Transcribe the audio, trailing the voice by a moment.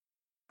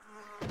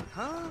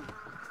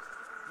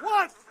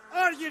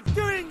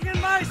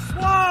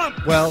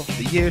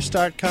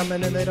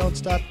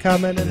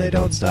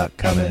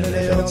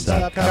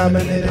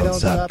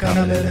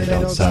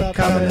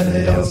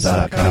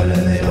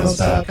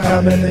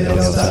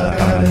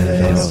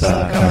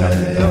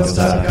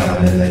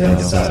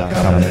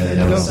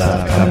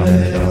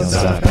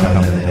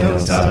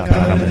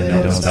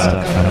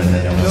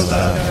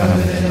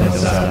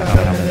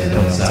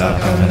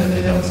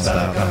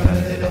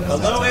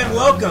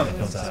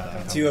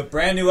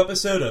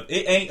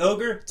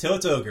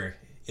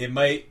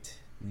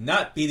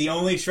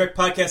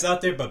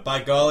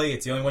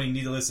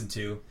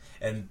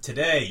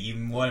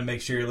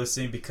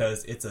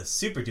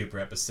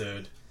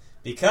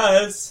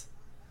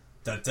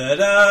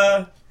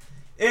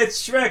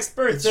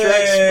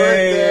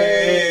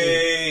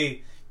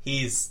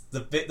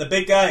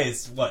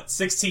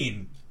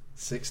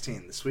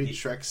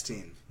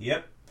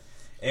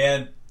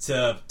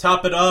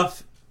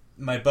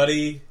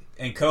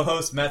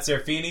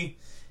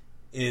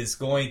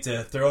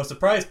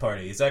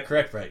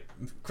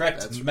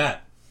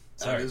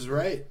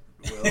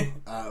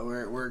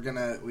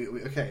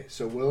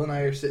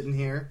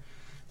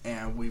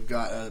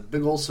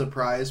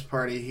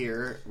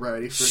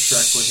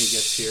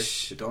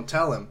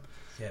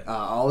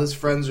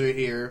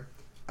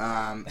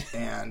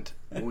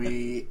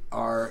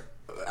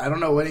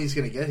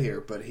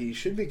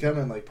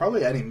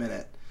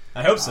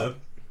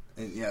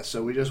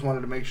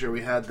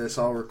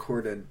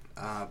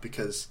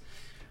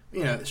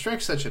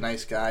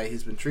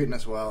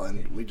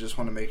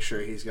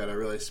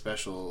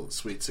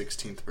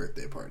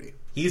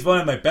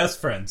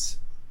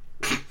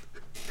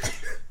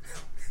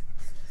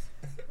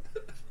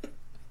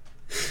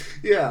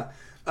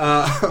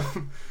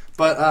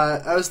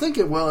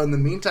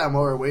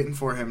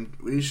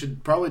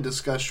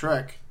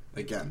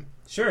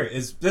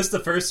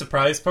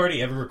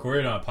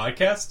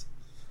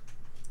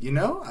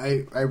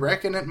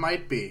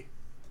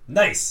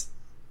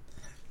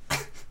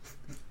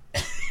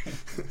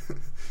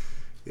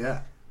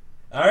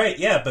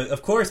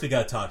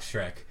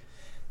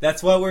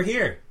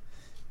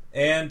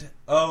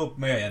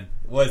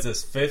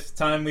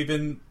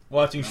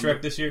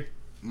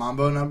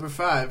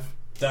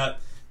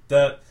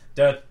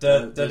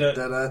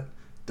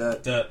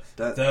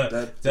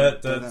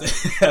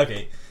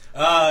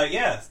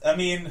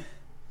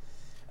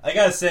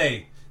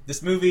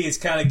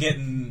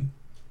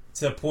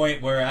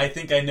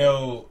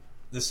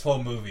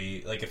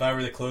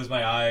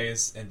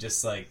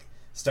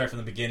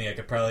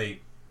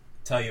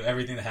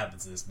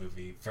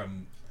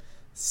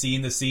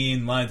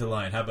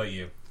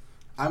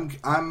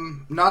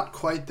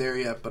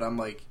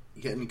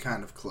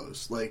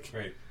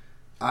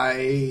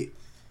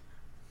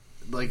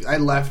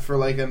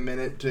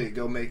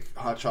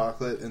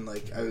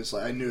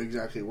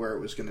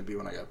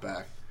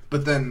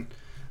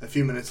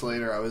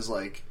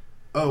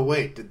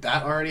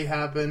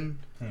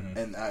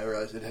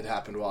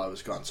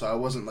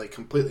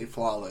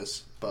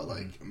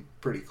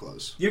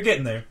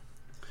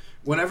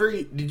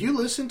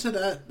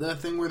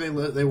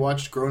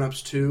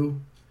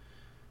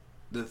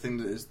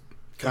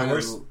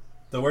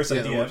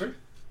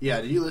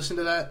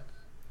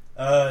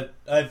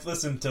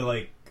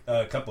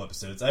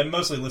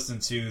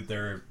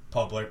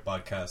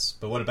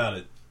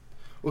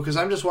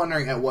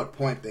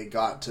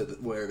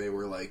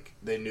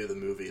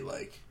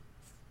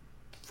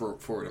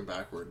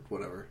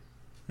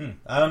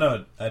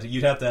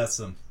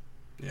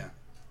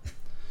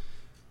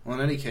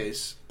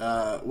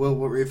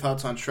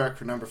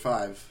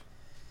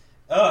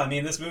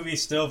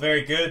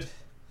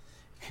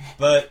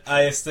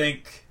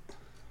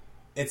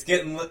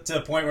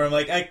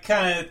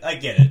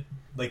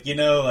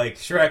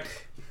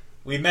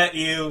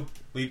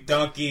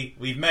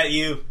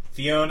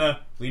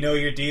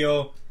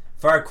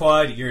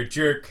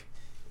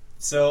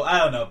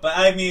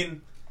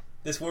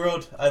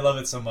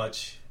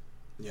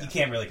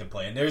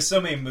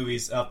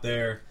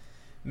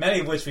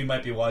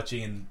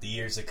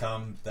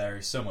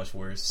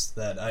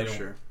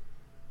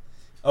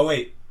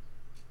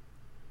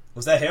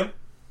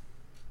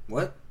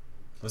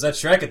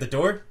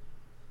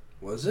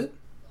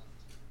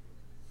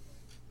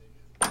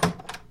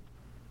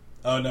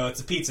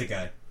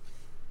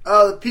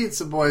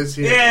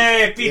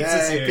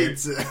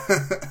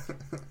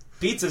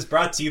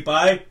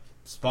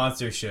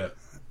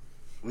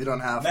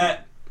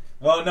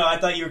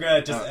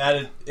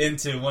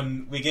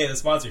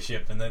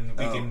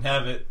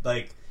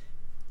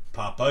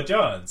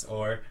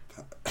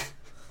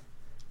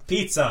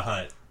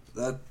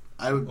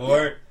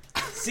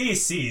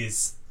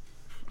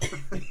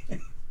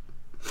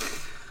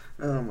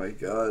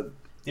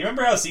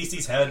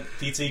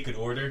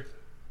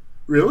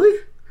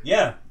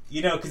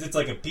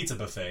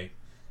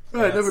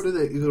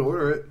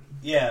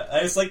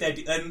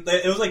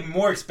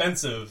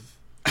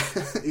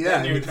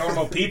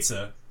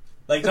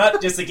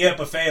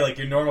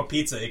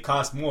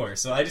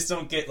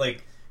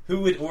who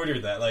would order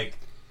that? Like,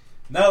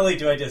 not only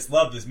do I just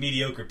love this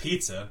mediocre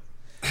pizza,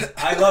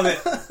 I love it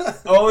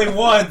only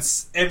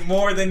once and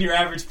more than your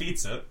average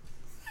pizza.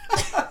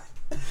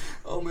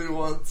 Only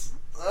once.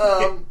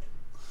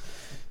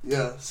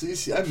 Yeah,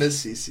 CC. I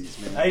miss CC's,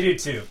 man. I do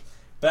too.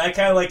 But I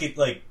kind of like it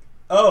like,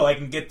 oh, I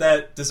can get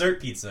that dessert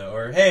pizza.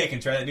 Or, hey, I can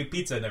try that new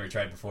pizza I've never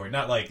tried before.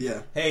 Not like,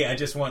 hey, I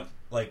just want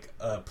like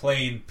a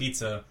plain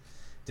pizza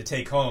to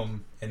take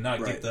home and not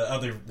get the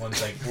other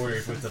ones I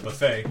ordered with the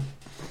buffet.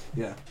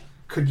 Yeah.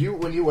 Could you,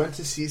 when you went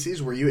to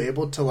CC's, were you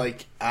able to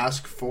like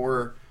ask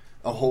for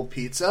a whole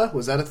pizza?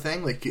 Was that a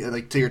thing? Like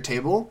to your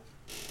table?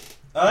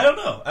 I don't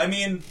know. I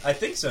mean, I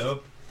think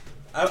so.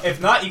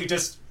 If not, you could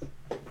just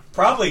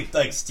probably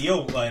like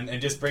steal one and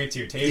just bring it to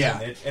your table.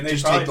 Yeah, and they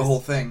just probably take the whole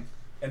thing.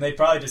 And they'd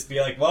probably just be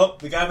like, well,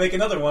 we gotta make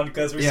another one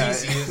because we're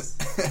CC's.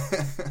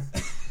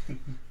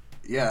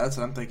 Yeah, that's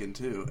what I'm thinking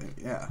too.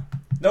 Yeah.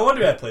 No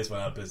wonder that place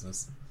went out of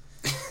business.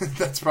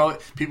 That's probably...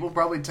 People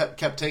probably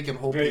kept taking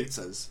whole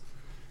pizzas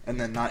and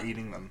then not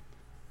eating them.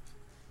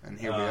 And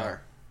here we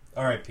are.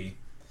 R.I.P.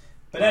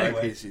 But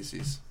anyway. R.I.P.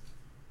 CC's.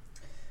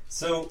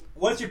 So,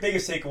 what's your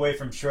biggest takeaway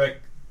from Shrek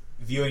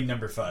viewing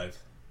number 5?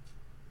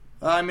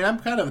 I mean, I'm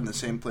kind of in the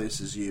same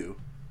place as you.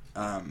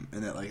 And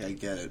that, like, I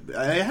get it.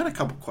 I had a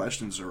couple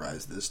questions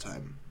arise this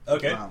time.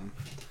 Okay.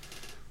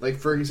 Like,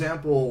 for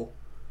example,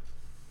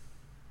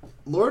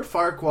 Lord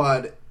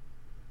Farquaad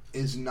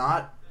is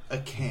not a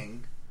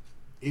king.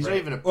 He's not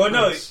even a prince. Well,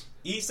 no,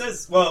 he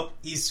says, well,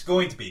 he's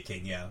going to be a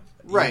king, yeah.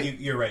 Right.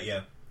 You're right,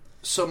 yeah.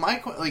 So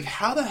like,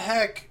 how the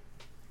heck,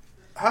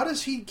 how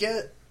does he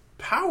get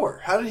power?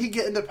 How did he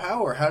get into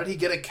power? How did he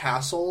get a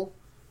castle?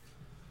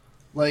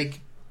 Like,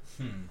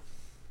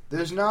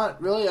 there's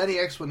not really any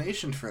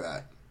explanation for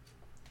that.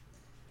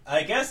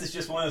 I guess it's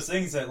just one of those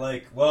things that,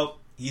 like, well,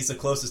 he's the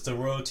closest to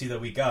royalty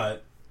that we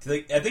got.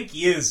 I think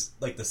he is,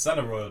 like, the son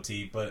of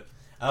royalty, but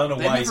I don't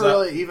know why he's not... They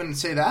never really even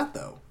say that,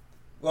 though.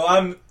 Well,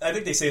 I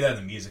think they say that in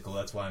the musical,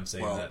 that's why I'm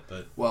saying that,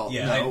 but... Well,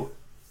 yeah, no.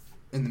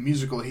 In the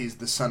musical, he's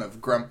the son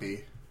of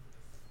Grumpy.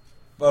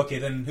 Okay,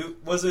 then who...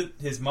 Was it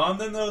his mom,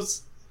 then, that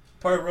was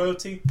part of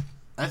royalty?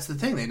 That's the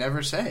thing, they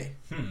never say.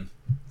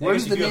 Where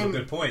does the name... have a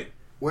good point.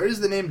 Where does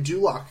the name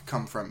Duloc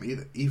come from,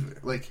 either?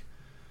 Like...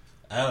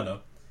 I don't know.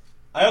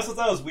 I also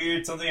thought it was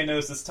weird, something I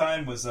noticed this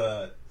time was,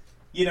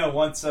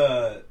 once,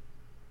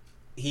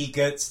 he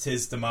gets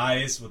his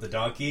demise with the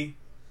donkey,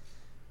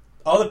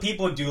 all the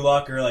people in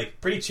Duloc are,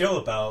 like, pretty chill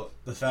about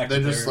the fact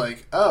that they're just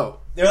like, oh.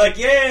 They're like,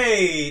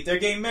 yay! They're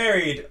getting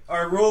married!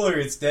 Our ruler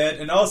is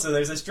dead, and also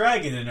there's this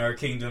dragon in our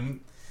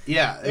kingdom.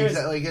 Yeah,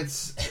 exactly. Like,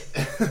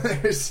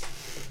 it's...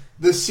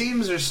 the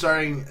seams are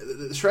starting...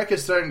 Shrek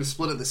is starting to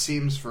split at the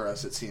seams for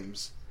us, it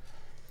seems.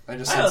 I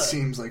just said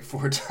seams, like,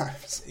 4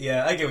 times.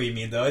 Yeah, I get what you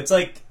mean, though. It's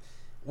like,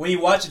 when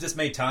you watch it this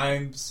many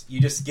times,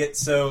 you just get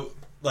so,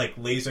 like,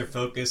 laser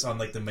focused on,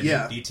 like, the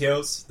minute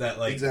details that,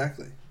 like...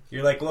 Exactly.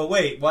 You're like, well,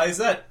 wait, why is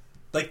that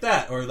like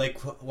that? Or, like,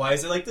 why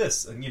is it like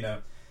this? And,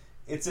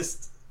 it's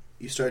just...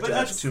 You start to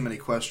ask too many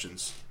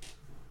questions.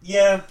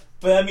 Yeah,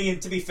 but, I mean,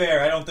 to be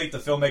fair, I don't think the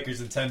filmmakers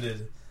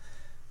intended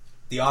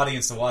the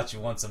audience to watch it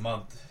once a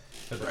month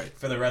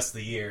for the rest of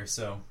the year,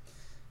 so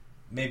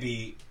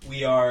maybe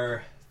we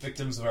are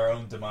victims of our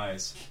own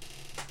demise.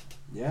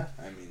 Yeah,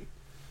 I mean,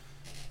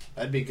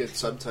 that'd be a good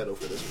subtitle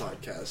for this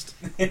podcast.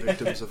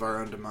 Victims of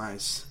our own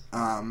demise.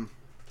 Do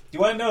you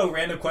want to know a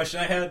random question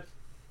I had?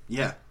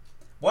 Yeah.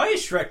 Why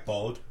is Shrek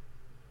bald?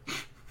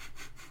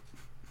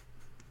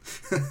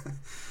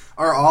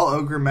 Are all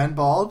ogre men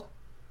bald?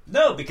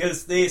 No,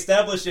 because they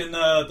established in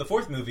the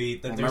 4th movie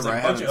that there's a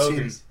bunch of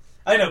ogres.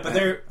 I know, but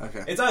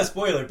it's not a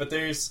spoiler, but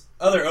there's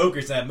other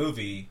ogres in that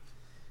movie.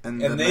 And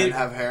the men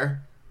have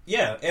hair?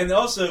 Yeah, and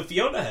also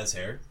Fiona has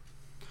hair.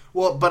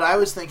 Well, but I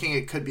was thinking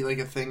it could be like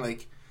a thing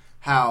like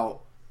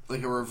how,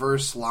 like a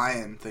reverse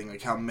lion thing,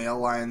 like how male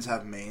lions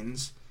have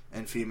manes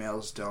and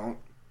females don't.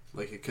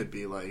 Like it could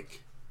be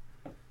like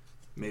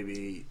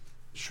maybe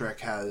Shrek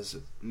has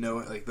no,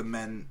 like the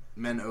men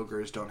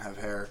ogres don't have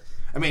hair.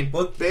 I mean,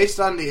 based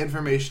on the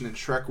information in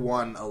Shrek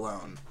 1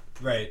 alone.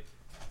 Right.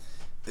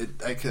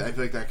 I feel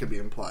like that could be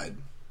implied.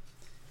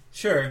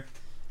 Sure.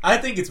 I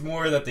think it's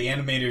more that the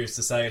animators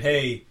decided,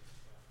 hey,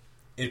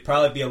 it'd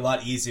probably be a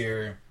lot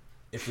easier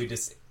if we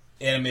just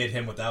animated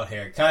him without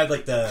hair. Kind of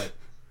like the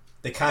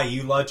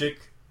Caillou logic.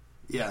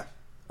 Yeah.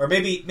 Or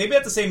maybe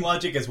that's the same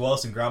logic as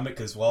Wallace and Gromit,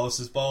 because Wallace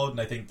is bald, and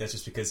I think that's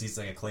just because he's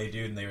like a clay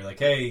dude, and they were like,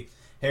 hey,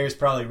 hair is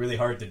probably really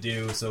hard to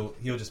do, so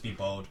he'll just be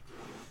bald.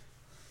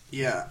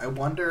 Yeah, I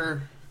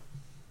wonder...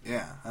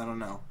 Yeah, I don't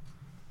know.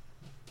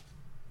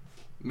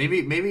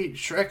 Maybe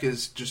Shrek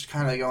is just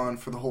kind of going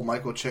for the whole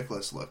Michael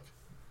Chiklis look.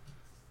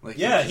 Like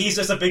he's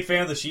just a big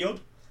fan of the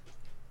Shield.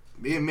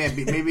 Maybe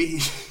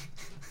he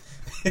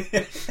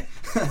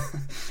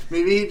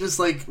maybe he just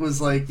like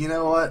was like, you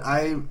know what?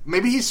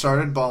 Maybe he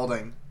started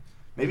balding.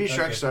 Maybe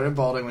Shrek started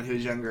balding when he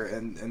was younger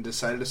and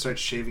decided to start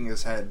shaving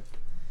his head,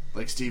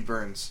 like Steve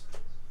Burns.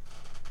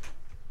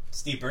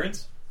 Steve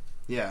Burns?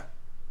 Yeah.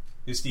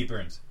 Who's Steve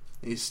Burns?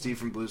 He's Steve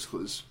from Blue's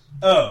Clues.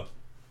 Oh.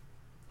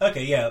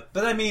 Okay, yeah.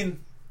 But I mean,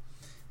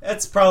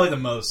 that's probably the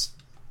most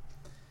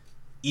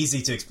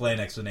easy to explain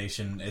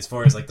explanation as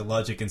far as like the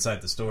logic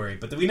inside the story.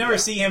 But we never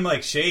see him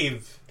like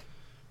shave.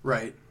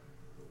 Right.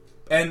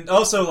 And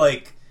also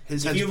like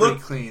His if head's you pretty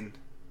look clean.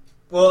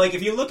 well, like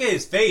if you look at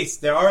his face,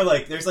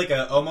 there's like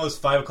a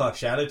almost 5 o'clock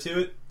shadow to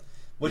it,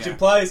 which Yeah.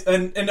 implies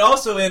and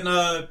also in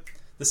the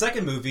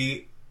second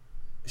movie,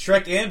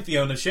 Shrek and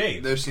Fiona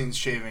shave. Their scenes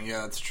shaving,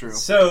 yeah, that's true.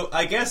 So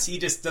I guess he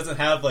just doesn't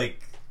have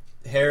like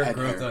hair Head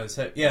growth hair. on his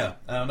head. Yeah,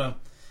 I don't know.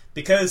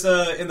 Because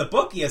in the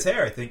book he has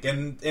hair, I think,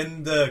 and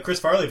in the Chris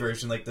Farley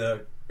version, like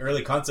the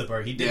early concept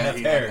art, he didn't have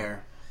he hair. had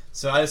hair.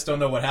 So I just don't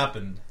know what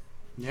happened.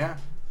 Yeah.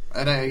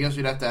 And I guess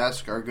we'd have to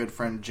ask our good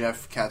friend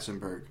Jeff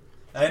Katzenberg.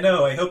 I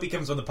know. I hope he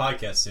comes on the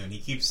podcast soon. He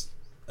keeps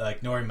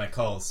ignoring my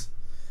calls.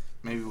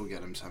 Maybe we'll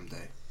get him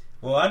someday.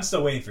 Well, I'm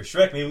still waiting for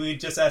Shrek. Maybe we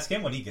just ask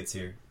him when he gets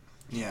here.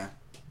 Yeah.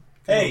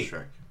 Hey,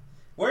 Shrek.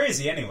 where is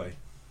he anyway?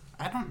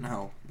 I don't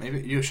know.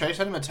 Maybe should I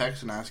send him a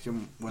text and ask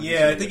him when? he's Yeah,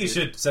 gonna I think you get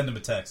here? should send him a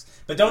text,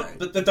 but don't,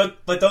 Right.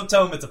 but don't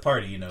tell him it's a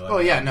party. You know. Oh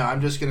yeah, no.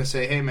 I'm just gonna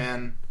say, hey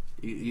man,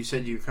 you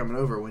said you were coming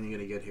over. When are you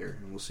gonna get here?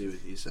 And we'll see what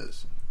he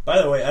says.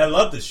 By the way, I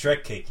love the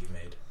Shrek cake you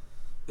made.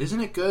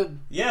 Isn't it good?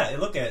 Yeah,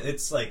 look at it.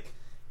 It's like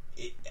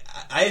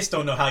I just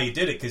don't know how you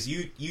did it because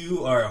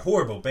you are a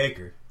horrible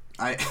baker.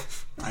 I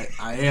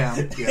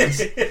am.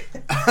 Yes.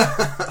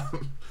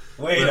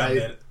 Wait But a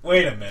minute.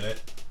 Wait a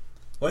minute.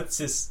 What's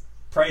this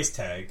price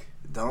tag?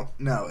 Don't.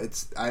 No,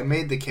 I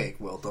made the cake.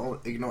 Will,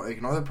 don't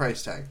ignore the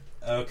price tag.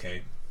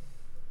 Okay.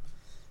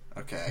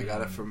 Okay, I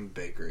got it from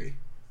bakery.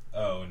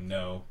 Oh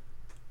no.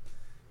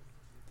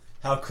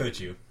 How could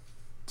you?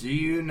 Do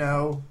you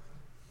know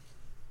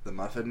the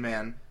Muffin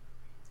Man?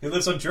 Who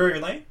lives on Drury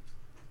Lane?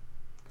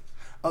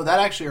 Oh, that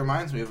actually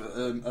reminds me of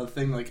a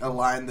thing, like a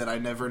line that I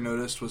never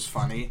noticed was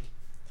funny.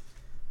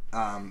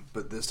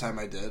 But this time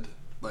I did.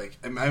 Like,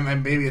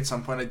 maybe at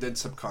some point I did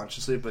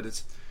subconsciously, but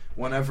it's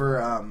whenever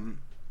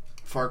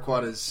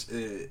Farquaad is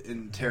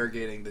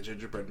interrogating the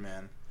gingerbread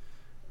man.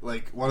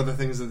 Like, one of the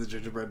things that the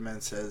gingerbread man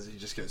says, he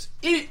just goes,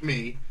 "Eat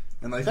me!"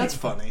 And, like, that's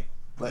funny.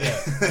 Like,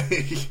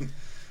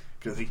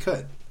 because he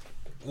could.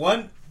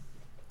 One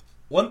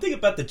thing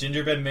about the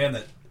Gingerbread Man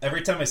that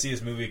every time I see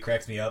this movie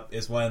cracks me up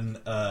is when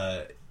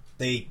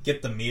they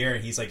get the mirror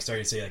and he's like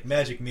starting to say like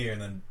magic mirror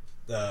and then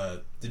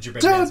the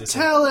Gingerbread Man's Don't just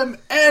tell him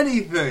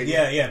anything!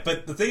 yeah.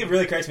 But the thing that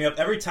really cracks me up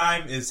every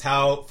time is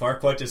how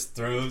Farquaad just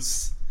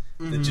throws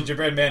the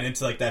Gingerbread Man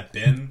into like that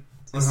bin.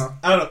 Uh-huh.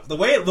 I don't know. The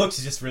way it looks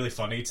is just really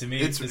funny to me.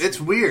 It's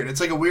weird. It's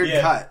like a weird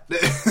Yeah. cut.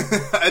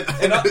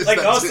 And noticed like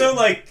that also too.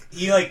 like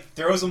he like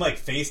throws him like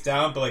face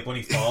down, but like when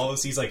he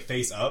falls, he's like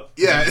face up.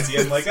 Yeah. You can see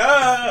him like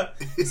ah.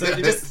 So Yeah.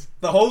 it just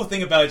the whole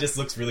thing about it just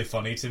looks really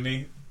funny to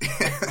me.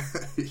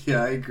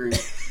 Yeah, I agree.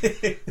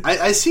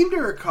 I seem to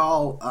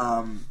recall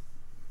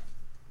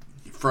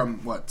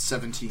from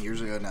 17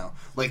 years ago now,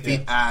 like the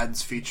Yeah.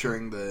 ads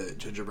featuring the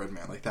Gingerbread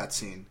Man, like that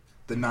scene,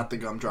 not the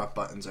gumdrop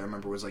buttons. I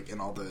remember was like in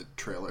all the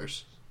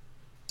trailers.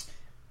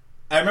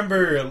 I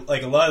remember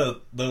like a lot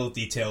of little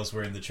details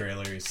were in the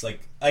trailers.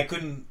 Like I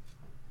couldn't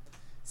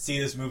see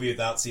this movie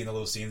without seeing the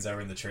little scenes that were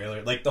in the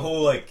trailer. Like the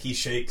whole like he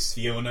shakes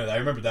Fiona. I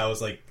remember that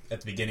was like at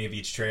the beginning of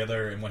each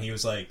trailer, and when he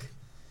was like,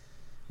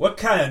 "What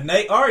kind of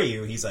knight are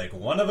you?" He's like,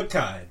 "One of a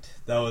kind."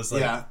 That was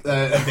like Yeah,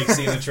 a big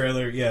scene in the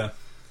trailer. Yeah,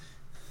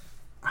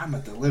 I'm a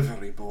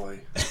delivery boy.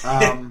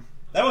 that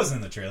wasn't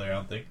in the trailer. I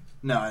don't think.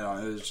 No, I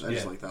don't. I just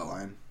Yeah. like that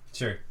line.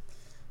 Sure.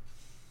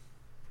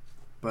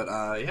 But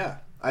yeah,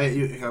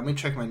 let me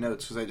check my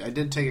notes because I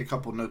did take a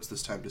couple notes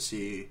this time to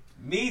see.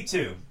 Me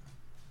too.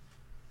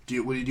 Do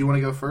you want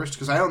to go first?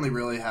 Because I only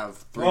really have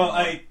 3. Well,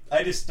 I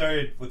just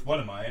started with one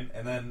of mine,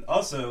 and then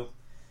also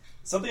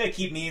something I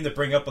keep meaning to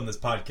bring up on this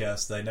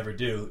podcast that I never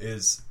do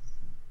is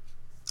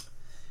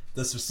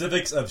the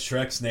specifics of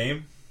Shrek's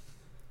name.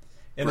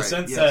 In the Right,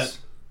 sense yes. that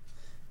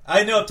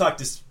I know I've talked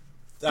to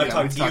we've you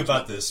talked about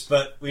about this,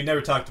 but we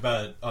never talked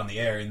about it on the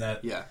air. In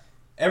that Yeah.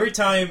 every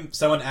time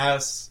someone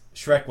asks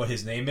Shrek what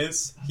his name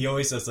is, he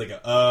always says like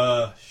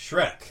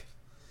Shrek.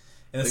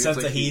 In the Like, sense it's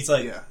that like he's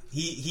like yeah.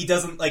 he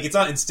doesn't like it's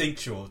not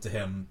instinctual to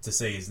him to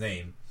say his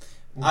name.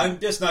 Mm-hmm. I'm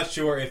just not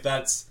sure if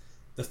that's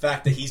the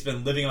fact that he's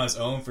been living on his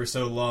own for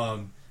so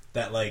long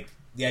that like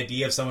the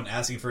idea of someone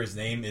asking for his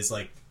name is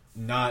like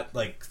not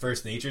like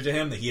first nature to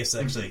him, that he has to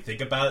actually Mm-hmm.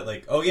 think about it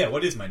like, oh yeah,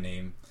 what is my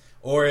name?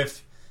 Or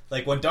if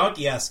like when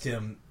Donkey asks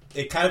him,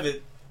 it kind of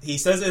he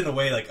says it in a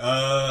way like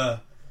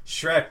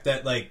Shrek,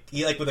 that like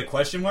he like with a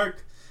question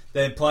mark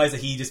that implies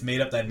that he just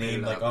made up that Made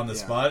name it like up, on the yeah.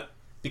 spot.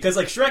 Because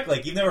like Shrek,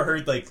 like you've never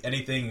heard like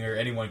anything or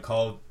anyone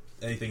called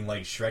anything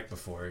like Shrek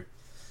before,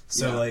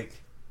 so Yeah. like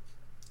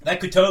that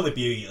could totally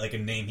be like a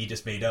name he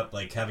just made up,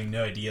 like having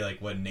no idea like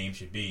what a name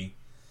should be.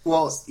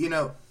 Well,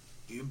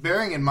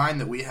 bearing in mind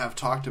that we have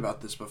talked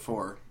about this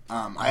before,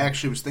 I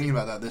actually was thinking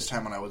about that this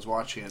time when I was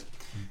watching it,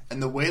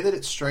 and the way that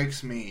it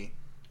strikes me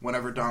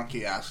whenever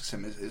Donkey asks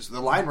him is the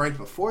line right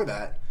before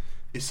that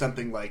is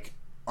something like,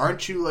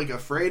 "Aren't you like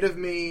afraid of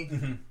me?"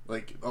 Mm-hmm.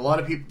 Like a lot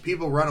of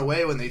people run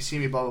away when they see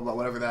me, blah blah blah,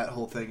 whatever that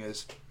whole thing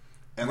is.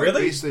 And like,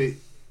 Really? basically,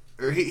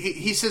 or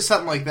he says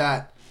something like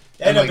that.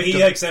 Yeah, and, no, like, but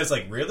he like says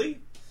like really.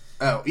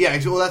 Oh yeah,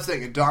 well that's the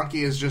thing. A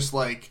Donkey is just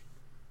like,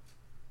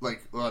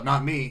 like, well,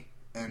 not me.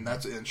 And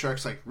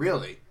Shrek's like,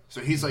 really?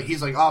 So he's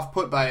like off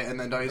put by it, and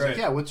then Donkey's like,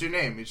 yeah, what's your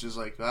name? He's just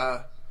like,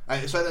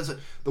 so that's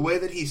the way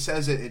that he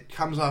says it. It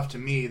comes off to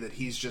me that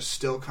he's just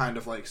still kind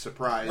of like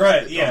surprised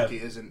that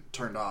Donkey isn't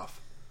turned off.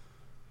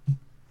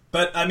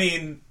 But I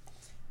mean,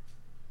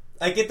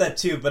 I get that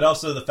too. But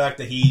also the fact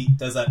that he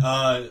does that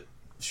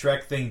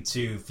Shrek thing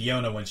to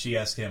Fiona when she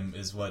asks him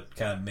is what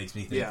kind of makes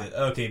me think that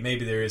okay,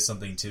 maybe there is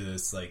something to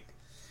this. Like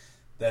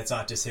that's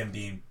not just him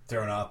being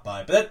thrown off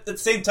by. But at the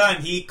same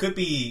time, he could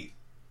be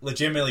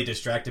legitimately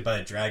distracted by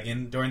a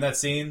dragon during that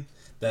scene.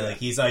 That like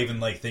he's not even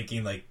like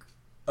thinking like,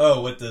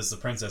 oh, what does the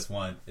princess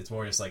want? It's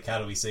more just like, how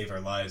do we save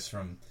our lives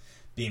from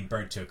being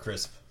burnt to a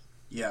crisp?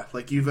 Yeah,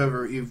 like you've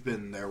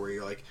been there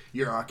where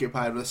you're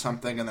occupied with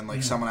something, and then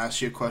like someone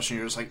asks you a question,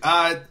 you're just like,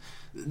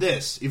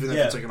 this, even if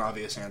it's like an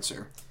obvious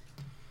answer.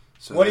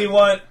 So what do you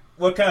want?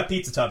 What kind of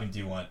pizza topping do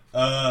you want?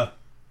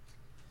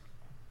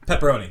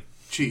 Pepperoni.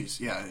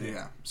 Cheese.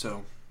 Yeah.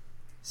 So,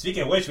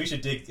 speaking of which, we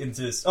should dig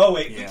into this. Oh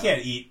wait, we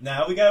can't eat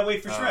now. We gotta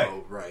wait for Shrek.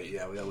 Oh right,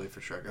 yeah, we gotta wait for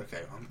Shrek.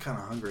 Okay, I'm kind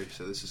of hungry,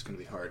 so this is gonna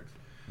be hard.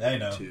 I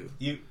know.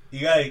 You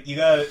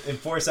gotta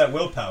enforce that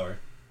willpower.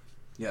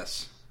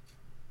 Yes.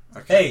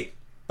 Okay. Hey,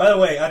 by the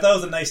way, I thought it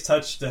was a nice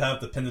touch to have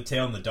the pin the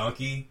tail and the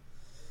donkey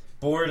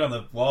board on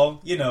the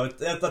wall. You know, I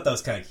thought that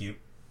was kind of cute.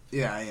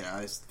 Yeah,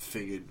 I just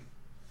figured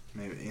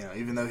maybe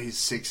even though he's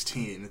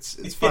 16,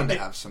 it's fun to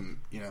have some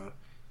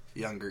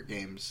younger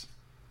games.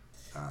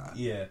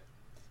 Yeah,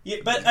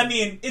 but I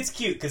mean, it's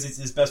cute because it's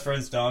his best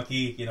friend's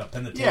donkey.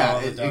 Pin the tail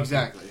on the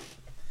donkey.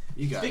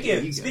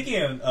 Exactly.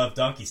 Speaking of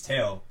Donkey's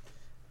tail,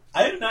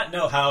 I do not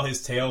know how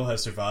his tail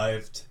has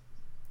survived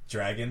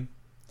Dragon.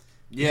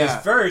 Yeah.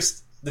 Because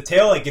first, the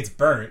tail gets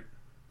burnt.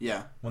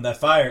 Yeah. When that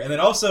fire, and then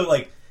also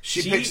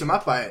she picks him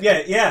up by it.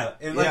 Yeah,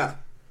 and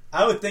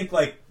I would think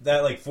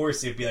that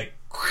force it'd be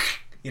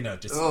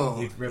just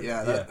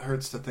that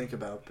hurts to think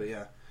about, but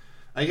yeah,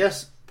 I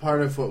guess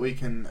part of what we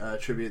can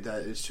attribute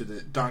that is to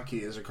the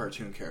Donkey as a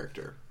cartoon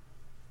character.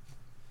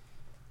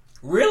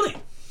 Really?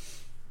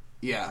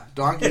 Yeah,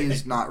 Donkey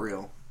is not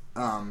real,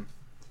 and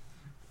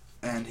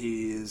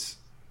he is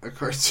a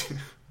cartoon.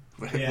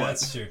 Wait, yeah, what?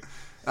 That's true.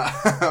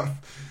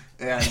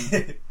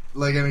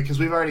 And because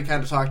we've already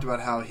kind of talked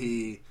about how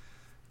he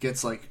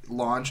gets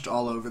launched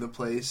all over the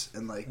place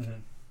and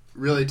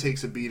really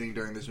takes a beating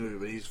during this movie,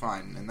 but he's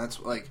fine. And that's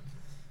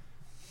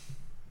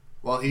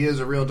while he is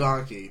a real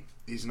donkey,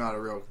 he's not a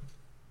real.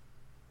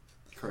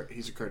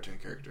 He's a cartoon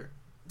character.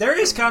 There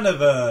is kind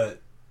of a.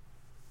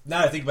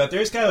 Now I think about it,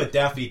 there is kind of a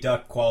Daffy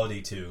Duck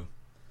quality to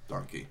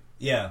Donkey.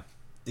 Yeah,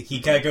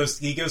 he kind of goes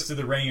through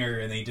the ringer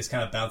and then he just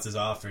kind of bounces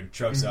off and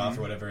trucks off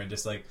or whatever, and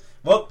just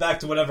back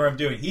to whatever I'm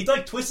doing. He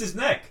twists his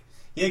neck.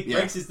 He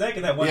breaks his neck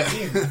in that one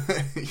scene,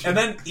 and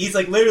then he's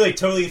literally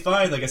totally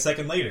fine a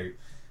second later.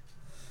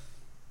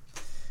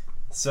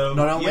 So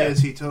not only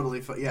is he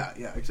totally fine,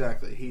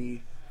 exactly.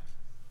 He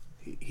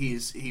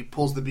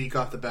pulls the beak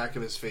off the back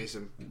of his face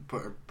and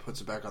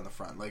puts it back on the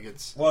front.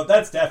 It's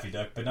that's Daffy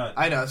Duck, but not.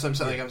 I know. So I'm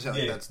saying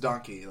that's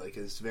Donkey.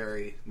 Is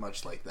very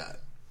much like that.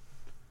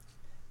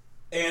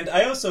 And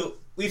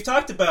we've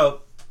talked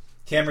about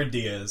Cameron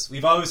Diaz.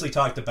 We've obviously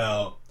talked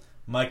about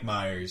Mike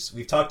Myers.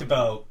 We've talked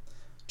about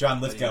John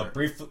Lithgow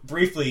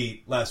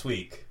briefly last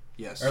week.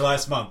 Yes. Or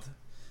last month.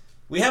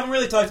 We haven't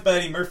really talked about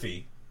Eddie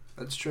Murphy.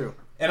 That's true.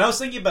 And I was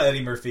thinking about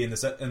Eddie Murphy in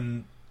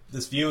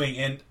this viewing,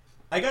 and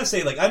I gotta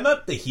say, I'm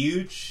not the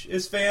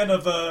hugest fan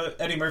of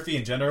Eddie Murphy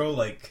in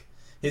general.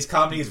 His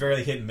comedy is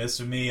very hit and miss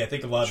for me. I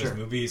think a lot of his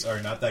movies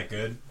are not that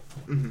good.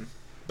 Mm-hmm.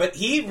 But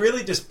he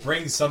really just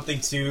brings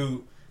something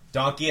to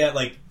Donkey at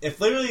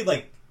if literally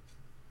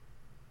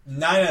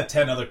 9 out of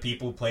 10 other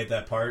people played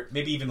that part,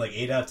 maybe even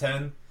 8 out of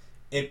 10,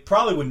 it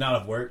probably would not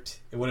have worked.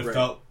 It would have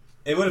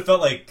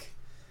felt like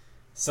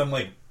some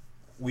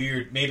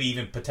weird, maybe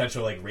even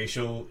potential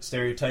racial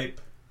stereotype.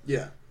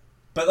 Yeah.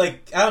 But I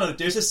don't know,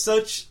 there's just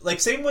such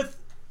same with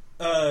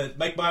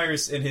Mike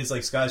Myers in his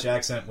Scottish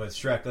accent with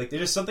Shrek. There's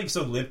just something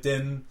so lived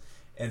in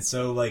and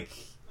so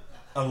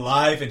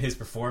alive in his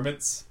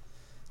performance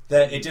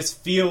that it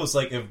just feels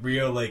like a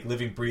real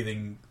living,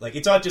 breathing.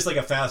 It's not just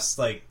a fast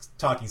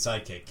talking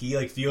sidekick.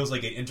 He feels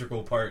like an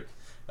integral part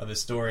of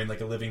his story and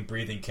a living,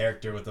 breathing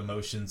character with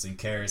emotions and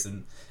cares.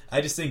 And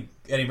I just think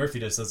Eddie Murphy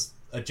does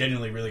a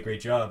genuinely really great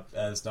job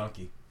as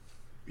Donkey.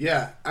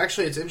 Yeah,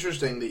 actually, it's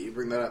interesting that you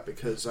bring that up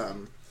because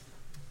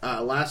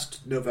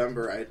last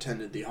November I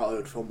attended the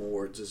Hollywood Film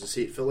Awards as a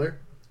seat filler.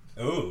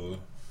 Oh.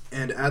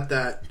 And at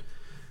that,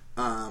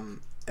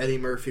 Eddie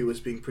Murphy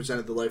was being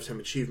presented the Lifetime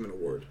Achievement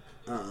Award.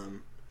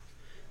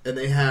 And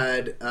they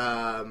had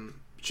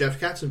Jeff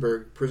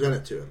Katzenberg present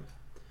it to him.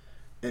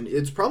 And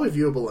it's probably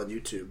viewable on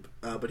YouTube,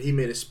 but he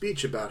made a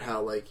speech about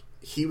how,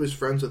 he was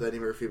friends with Eddie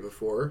Murphy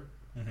before.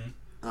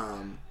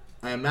 Mm-hmm.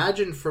 I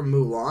imagine from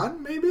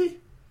Mulan, maybe?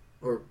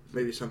 Or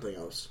maybe something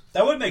else.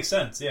 That would make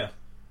sense, yeah.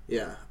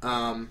 Yeah.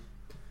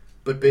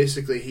 But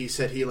basically, he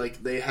said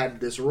they had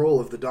this role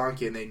of the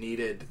donkey and they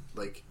needed,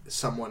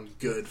 someone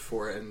good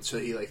for it. And so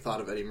he,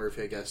 thought of Eddie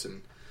Murphy, I guess,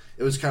 and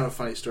it was kind of a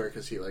funny story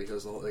because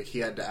he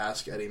had to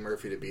ask Eddie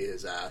Murphy to be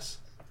his ass.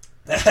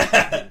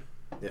 Yeah.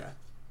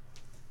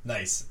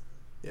 Nice.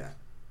 Yeah.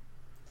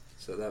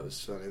 So that was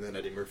funny. Then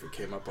Eddie Murphy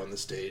came up on the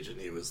stage and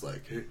he was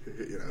like, you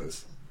know,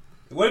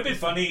 It would have been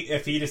funny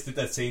if he just did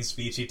that same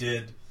speech he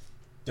did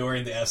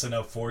during the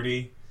SNL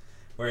 40,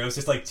 where it was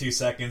just like 2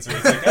 seconds, where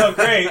he's like, "Oh,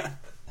 great!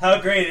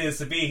 How great it is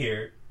to be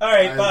here! All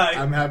right, bye.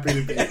 I'm happy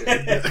to be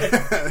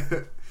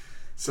here."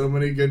 So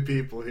many good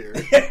people here.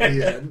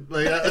 Yeah,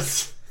 like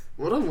that's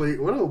what a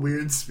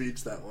weird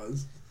speech that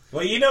was.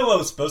 Well, you know what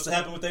was supposed to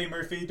happen with Eddie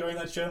Murphy during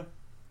that show?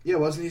 Yeah,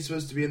 wasn't he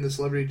supposed to be in the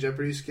Celebrity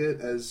Jeopardy skit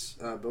as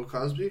Bill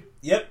Cosby?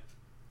 Yep.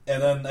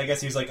 And then I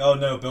guess he was like, "Oh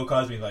no, Bill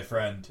Cosby's my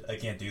friend. I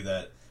can't do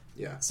that."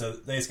 Yeah. So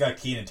they just got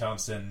Kenan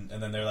Thompson,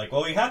 and then they're like,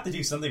 "Well, we have to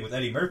do something with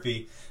Eddie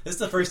Murphy. This is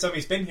the first time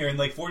he's been here in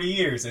like 40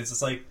 years." And it's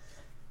just like,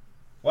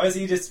 why is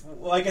he just...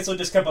 Well, I guess he'll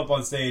just come up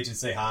on stage and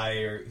say hi,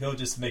 or he'll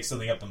just make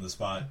something up on the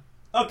spot.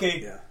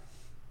 Okay. Yeah.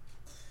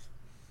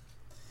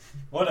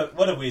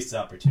 What a wasted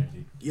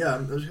opportunity. Yeah,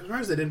 I'm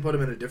surprised they didn't put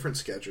him in a different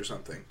sketch or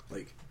something.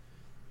 Like,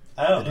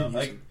 I don't they know. didn't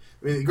use Like, him.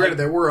 I mean, granted,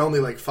 there were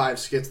only like 5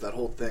 skits that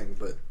whole thing,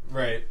 but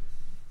right.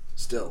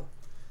 still.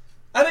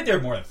 I think there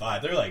were more than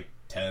 5. There were like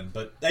 10,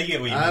 but I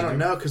get what you mean. I don't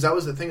know, because that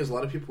was the thing, is a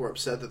lot of people were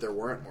upset that there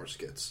weren't more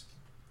skits.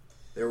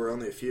 There were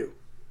only a few.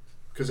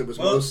 Because it was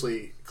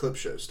mostly clip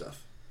show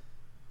stuff.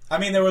 I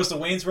mean, there was the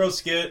Wayne's World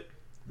skit.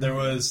 There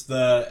was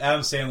the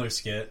Adam Sandler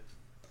skit.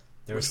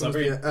 There was the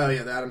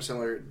Adam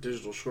Sandler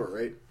digital short,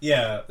 right?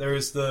 Yeah, there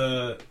was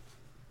the...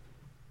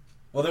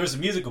 Well, there was a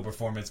musical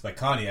performance by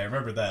Kanye. I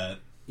remember that.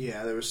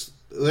 Yeah, there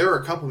were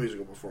a couple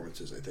musical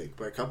performances, I think,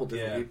 by a couple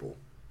different people.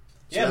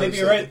 So yeah, maybe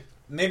you're right.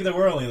 Maybe there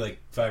were only like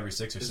 5 or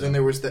 6 or so. Then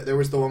there was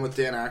the one with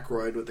Dan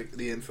Aykroyd with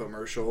the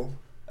infomercial.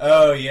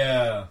 Oh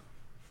yeah.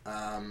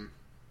 And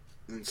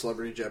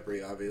Celebrity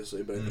Jeopardy,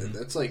 obviously, but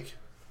that's like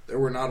there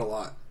were not a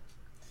lot.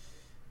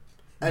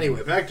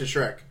 Anyway, back to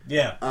Shrek.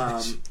 Yeah.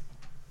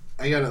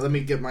 Let me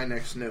get my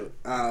next note.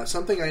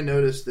 Something I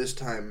noticed this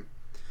time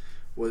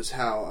was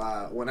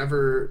how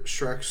whenever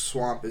Shrek's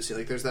swamp is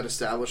like, there's that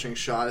establishing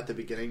shot at the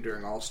beginning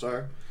during All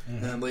Star,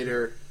 and then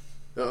later.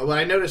 What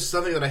I noticed,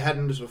 something that I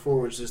hadn't noticed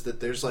before, was just that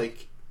there's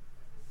like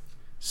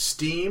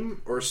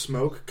steam or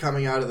smoke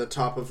coming out of the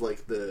top of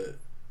like the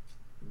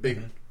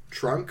big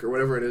trunk or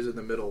whatever it is in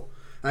the middle.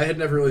 I had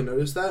never really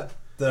noticed that.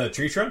 The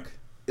tree trunk?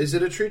 Is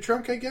it a tree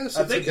trunk? I guess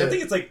I think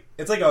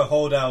it's like a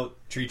holdout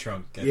tree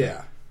trunk.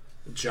 Yeah,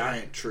 a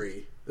giant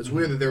tree. It's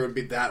weird that there would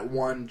be that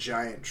one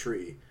giant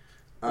tree.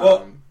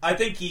 Well, I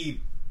think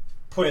he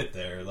put it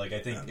there. Like, I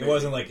think it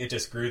wasn't like it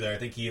just grew there. I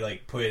think he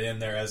like put it in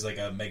there as like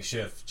a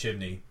makeshift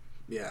chimney.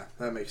 Yeah,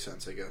 that makes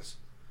sense, I guess.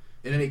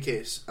 In any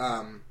case,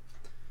 I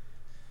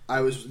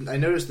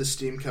noticed the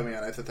steam coming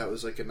out. I thought that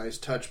was like a nice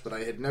touch, but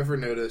I had never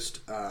noticed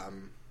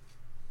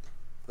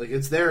like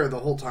it's there the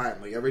whole time.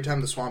 Like every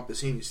time the swamp is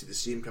seen, you see the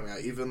steam coming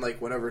out. Even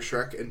like whenever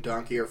Shrek and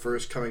Donkey are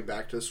first coming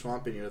back to the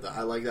swamp, and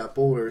I like that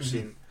boulder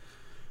scene.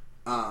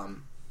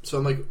 So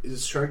I'm like,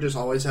 does Shrek just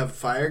always have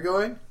fire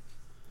going,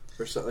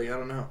 or something? Like, I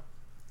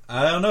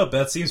don't know, but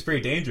that seems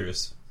pretty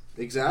dangerous.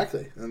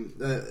 Exactly, and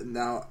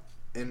now.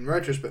 In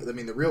retrospect, I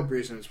mean, the real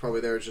reason it's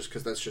probably there is just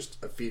because that's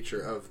just a feature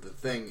of the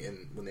thing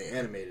when they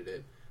animated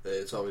it, that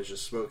it's always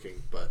just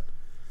smoking, but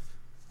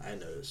I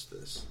noticed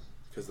this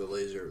because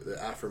the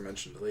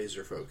aforementioned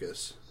laser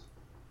focus.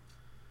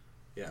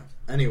 Yeah.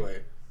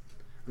 Anyway,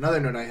 another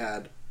note I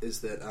had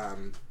is that,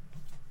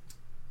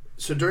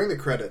 so during the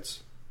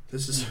credits,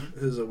 this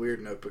is a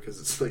weird note because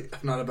it's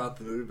like not about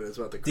the movie, but it's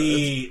about the credits.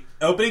 The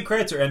opening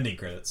credits or ending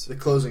credits? The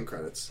closing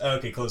credits.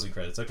 Okay, closing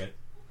credits, okay.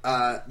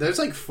 There's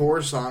like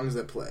 4 songs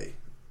that play.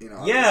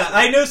 Yeah,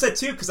 I noticed that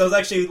too because I was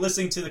actually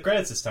listening to the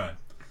credits this time.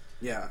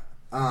 Yeah,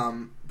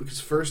 because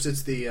first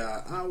it's the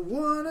 "I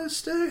Wanna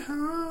Stay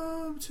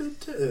Home"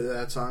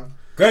 that song.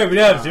 Yeah,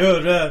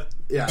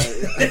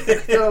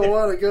 don't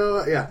wanna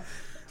go. Yeah,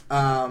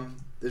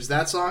 there's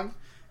that song,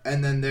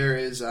 and then there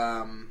is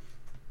some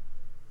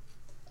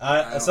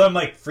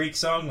like freak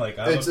song like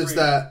it's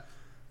that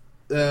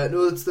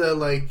no, it's the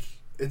like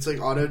it's like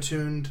auto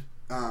tuned.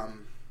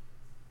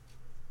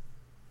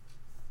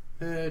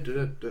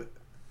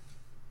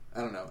 I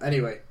don't know.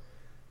 Anyway,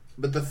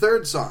 but the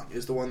third song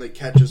is the one that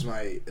catches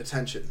my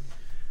attention.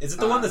 Is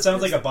it the one that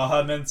sounds like a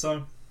Baha Men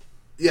song?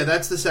 Yeah,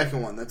 that's the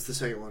second one.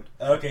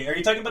 Okay, are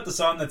you talking about the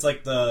song that's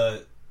like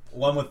the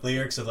one with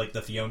lyrics of like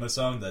the Fiona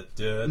song? No,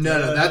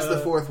 that's the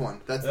fourth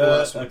one. That's the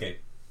last one. Okay.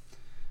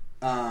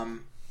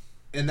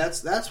 And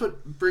that's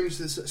what brings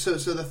this. So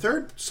the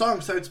third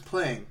song starts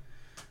playing,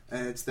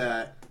 and it's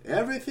that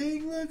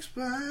everything looks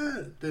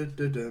bad,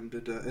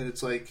 and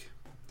it's like.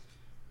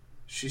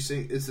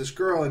 It's this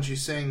girl and she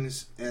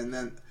sings, and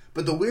then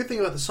but the weird thing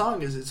about the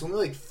song is it's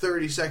only like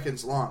 30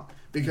 seconds long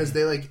because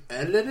they like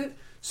edited it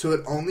so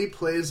it only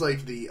plays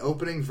like the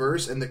opening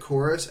verse and the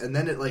chorus, and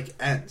then it like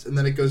ends, and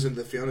then it goes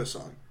into the Fiona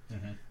song.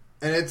 And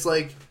it's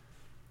like,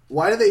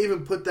 why did they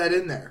even put that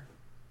in there?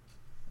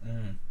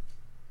 I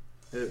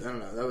don't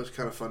know, that was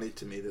kind of funny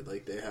to me that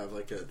like they have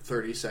like a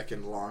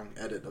 30-second long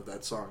edit of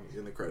that song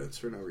in the credits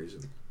for no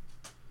reason.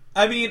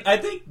 I mean, I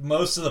think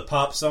most of the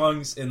pop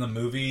songs in the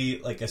movie,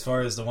 like as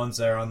far as the ones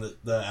that are on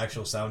the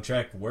actual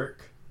soundtrack,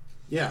 work.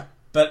 Yeah.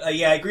 But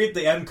yeah, I agree.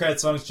 The end credit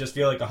songs just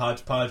feel like a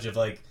hodgepodge of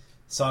like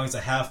songs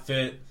that half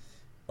fit,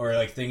 or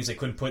like things they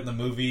couldn't put in the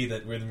movie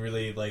that wouldn't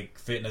really like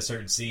fit in a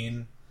certain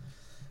scene.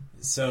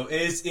 So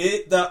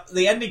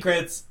the ending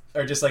credits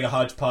are just like a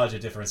hodgepodge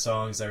of different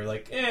songs that are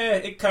like,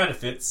 it kind of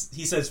fits.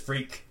 He says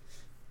 "freak."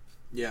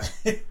 Yeah.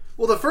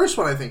 Well, the first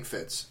one I think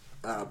fits,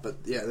 but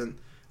yeah, then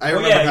I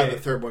remember how the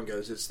third one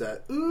goes. It's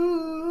that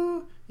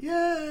ooh,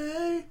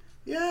 yay,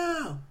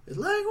 yeah, it's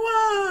like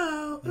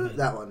wow. Mm-hmm.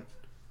 That one.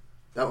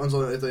 That one's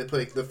only they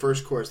play the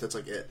first chorus. That's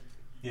like it.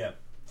 Yeah.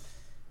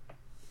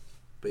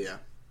 But yeah,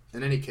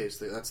 in any case,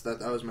 that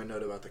was my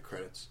note about the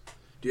credits.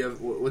 Do you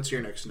have what's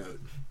your next note?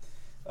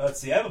 Let's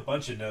see. I have a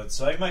bunch of notes,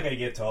 so I'm not gonna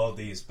get to all of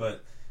these.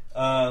 But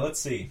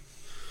let's see.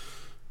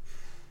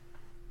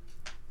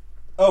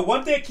 Oh,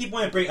 one thing I keep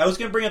wanting to bring. I was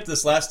gonna bring up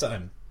this last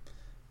time,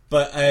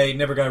 but I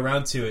never got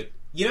around to it.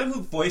 You know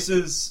who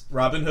voices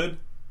Robin Hood?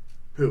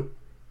 Who?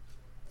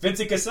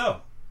 Vincent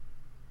Cassel.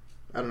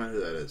 I don't know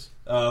who that is.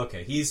 Oh,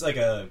 okay. He's like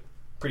a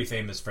pretty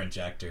famous French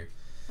actor.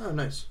 Oh,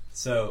 nice.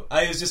 So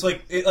I was just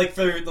like,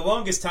 for the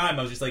longest time,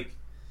 I was just like,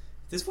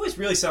 this voice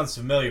really sounds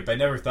familiar, but I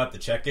never thought to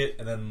check it.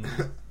 And then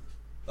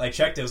I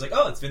checked it. I was like,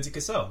 oh, it's Vincent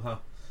Cassel. Huh?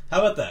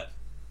 How about that?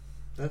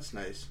 That's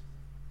nice.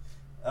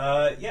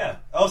 Yeah.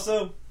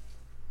 Also,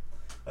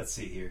 let's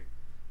see here.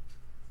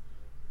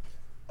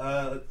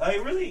 I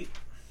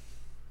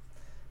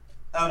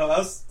don't know. I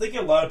was thinking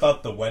a lot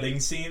about the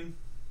wedding scene.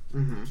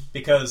 Mm-hmm.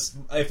 Because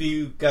if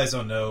you guys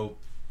don't know,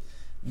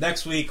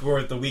 next week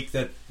or the week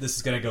that this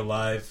is going to go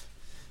live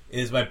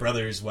is my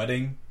brother's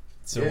wedding.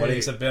 So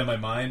weddings have been on my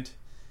mind.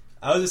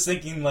 I was just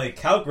thinking, like,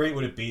 how great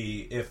would it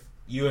be if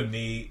you and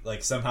me,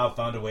 like, somehow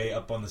found a way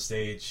up on the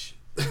stage.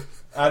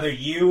 Either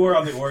you were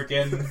on the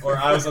organ or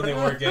I was on the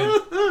organ.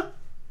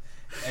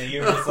 And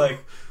you were just like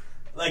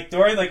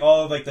during, like,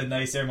 all of, like, the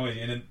nice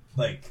ceremony, and then,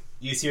 like,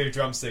 you see your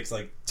drumsticks,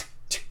 like,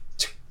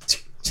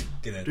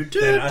 and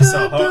then I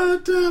saw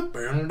her.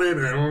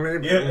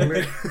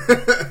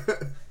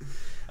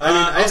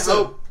 I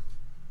hope.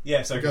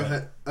 Yeah, sorry. Go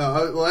ahead.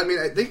 Well, I mean,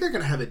 I think they're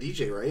going to have a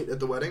DJ, right, at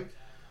the wedding?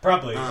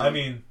 Probably. I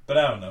mean, but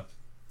I don't know.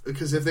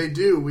 Because if they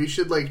do, we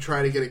should like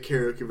try to get a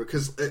karaoke.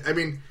 Because I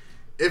mean,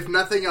 if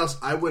nothing else,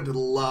 I would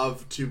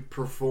love to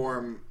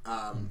perform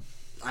 "I'm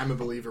a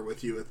Believer"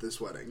 with you at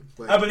this wedding.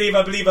 Like, I believe.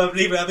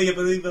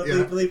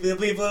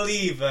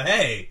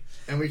 Hey.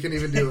 And we can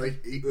even do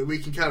like we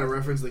can kind of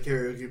reference the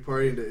karaoke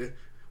party into.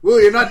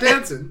 Well, you're not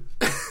dancing.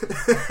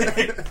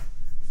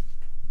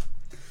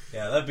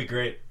 Yeah, that'd be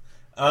great.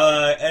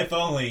 If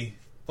only,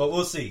 but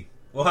we'll see.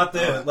 We'll have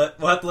to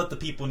let the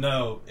people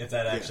know if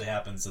that actually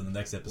happens in the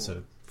next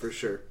episode. For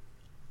sure.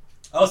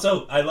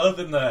 Also, I love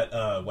in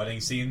that wedding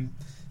scene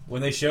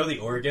when they show the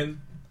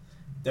organ.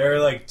 There are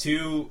like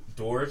two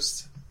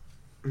doors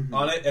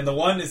on it, and the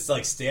one is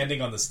like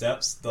standing on the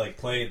steps to like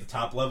play at the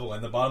top level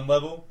and the bottom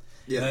level.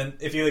 Yeah. And then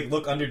if you like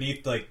look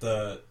underneath like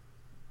the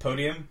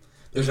podium,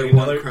 there's like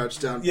another crouched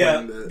down.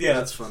 Yeah,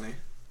 that's funny.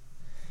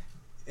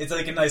 It's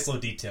like a nice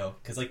little detail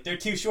because like they're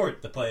too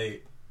short to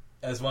play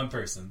as one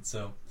person,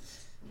 so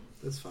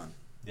that's fun.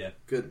 Yeah,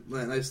 good,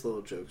 nice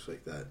little jokes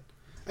like that.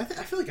 I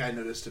feel like I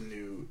noticed a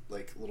new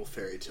like little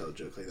fairy tale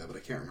joke like that, but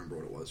I can't remember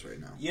what it was right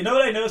now. You know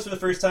what I noticed for the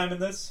first time in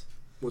this?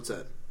 What's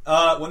that?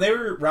 When they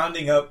were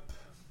rounding up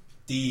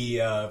the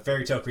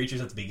fairy tale creatures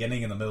at the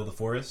beginning in the middle of the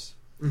forest,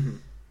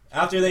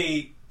 after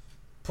they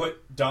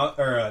put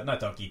Pinocchio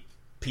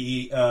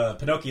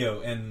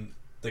in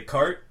the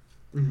cart,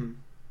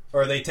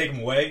 or they take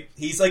him away,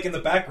 he's like in the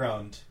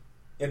background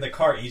in the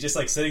cart. He's just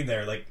like sitting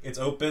there, like it's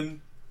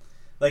open.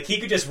 Like he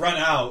could just run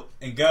out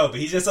and go, but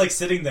he's just like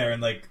sitting there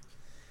and like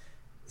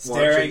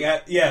staring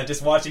at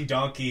just watching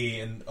Donkey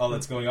and all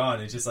that's going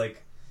on. It's just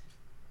like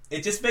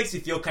it just makes me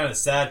feel kind of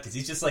sad because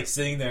he's just like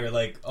sitting there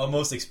like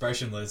almost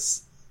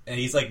expressionless, and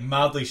he's like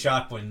mildly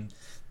shocked when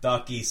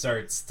Donkey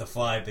starts to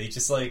fly, but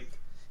he's like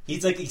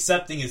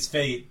accepting his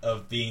fate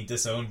of being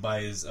disowned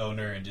by his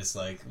owner and just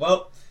like,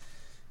 well,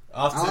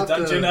 off to the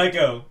dungeon I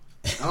go.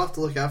 I'll have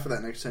to look out for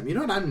that next time. You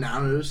know what I'm now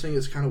noticing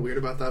is kind of weird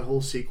about that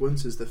whole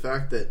sequence is the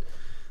fact that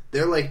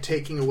they're like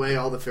taking away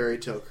all the fairy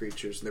tale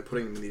creatures and they're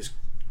putting them in these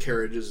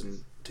carriages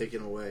and taking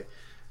them away.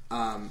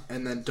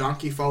 And then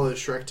Donkey follows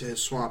Shrek to his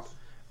swamp,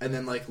 and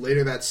then like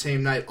later that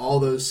same night,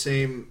 all those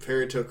same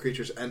fairy tale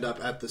creatures end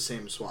up at the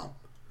same swamp.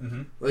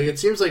 Like it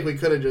seems like we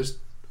could have just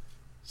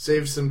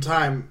saved some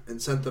time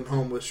and sent them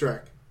home with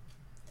Shrek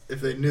if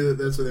they knew that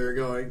that's where they were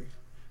going,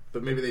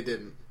 but maybe they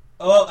didn't.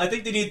 Well, I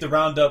think they need to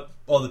round up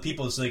all the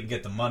people so they can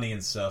get the money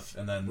and stuff,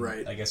 and then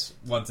I guess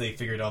once they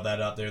figured all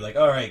that out, they're like,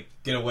 all right,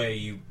 get away,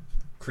 you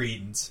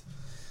cretins.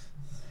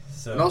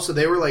 So. And also,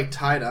 they were like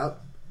tied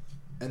up,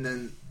 and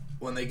then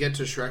when they get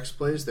to Shrek's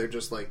place, they're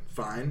just like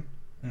fine.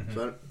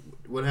 So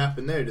what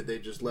happened there? Did they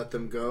just let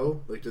them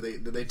go? Like,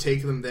 did they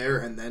take them there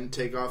and then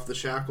take off the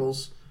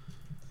shackles?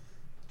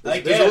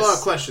 There's a lot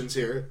of questions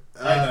here.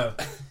 I know,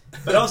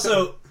 but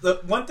also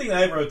the one thing that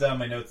I wrote down in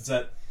my notes is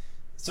that.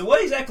 So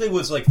what exactly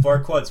was like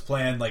Farquaad's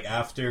plan? Like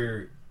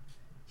after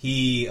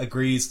he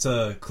agrees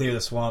to clear the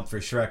swamp for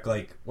Shrek,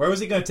 like, where was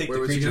he going to take Where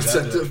the was he creatures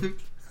gonna out send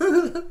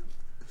of? him?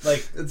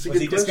 Like, That's a was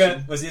good he just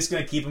question.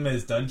 going to keep him in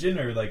his dungeon,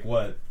 or like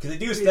what? Because they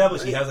do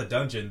establish he has a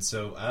dungeon,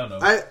 so I don't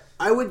know.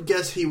 I would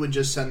guess he would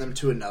just send them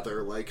to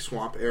another like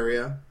swamp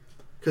area,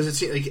 because it's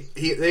like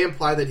they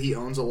imply that he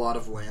owns a lot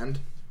of land.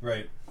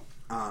 Right.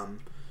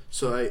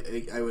 So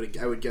I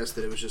would guess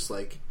that it was just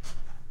like,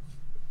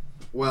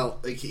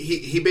 well, like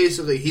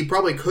he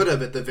probably could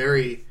have at the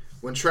very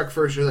when Shrek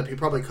first showed up, he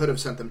probably could have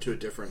sent them to a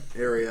different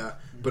area,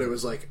 but it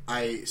was like,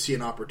 I see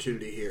an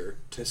opportunity here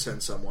to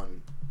send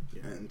someone,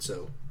 and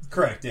so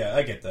Correct. Yeah,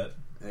 I get that.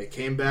 I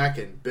came back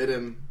and bit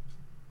him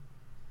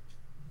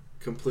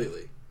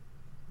completely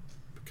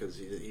because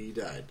he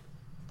died.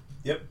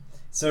 Yep.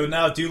 So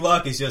now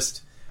Duloc is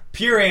just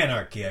pure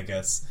anarchy, I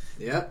guess.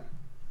 Yep.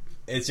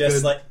 It's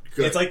just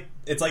Good.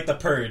 it's like the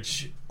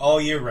Purge all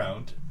year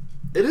round.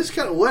 It is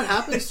kind of what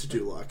happens to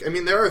Duloc. I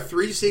mean, there are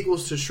 3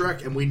 sequels to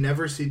Shrek, and we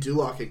never see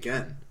Duloc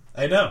again.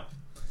 I know.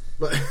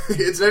 But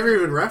it's never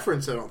even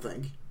referenced, I don't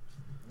think.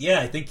 Yeah,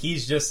 I think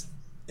it's just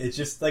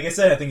like I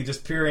said, I think it's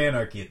just pure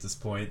anarchy at this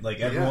point.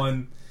 Like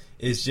everyone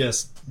is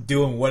just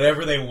doing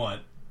whatever they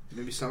want.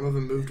 Maybe some of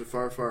them moved to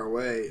far, far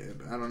away.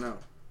 I don't know.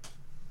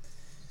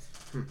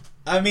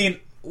 I mean,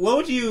 what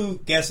would you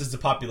guess is the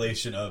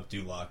population of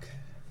Duloc?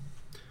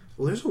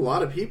 Well, there's a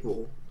lot of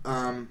people.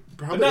 Probably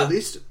not- at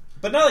least.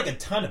 But not like a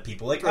ton of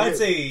people. Like I'd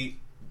say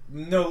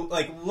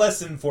less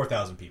than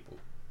 4,000 people.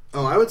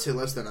 Oh, I would say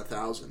less than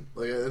 1,000.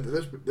 Like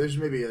there's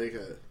maybe like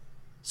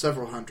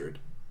several hundred.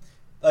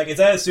 Like, is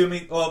that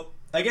assuming? Well,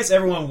 I guess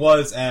everyone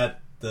was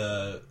at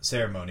the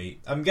ceremony.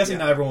 I'm guessing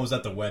not everyone was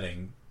at the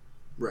wedding.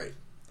 Right.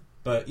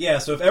 But yeah,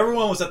 so if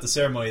everyone was at the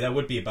ceremony, that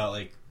would be about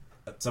like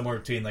somewhere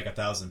between like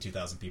 1,000,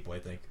 2,000 people, I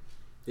think.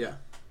 Yeah.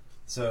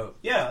 So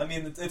yeah, I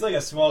mean it's like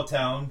a small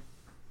town,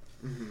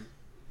 Mm-hmm.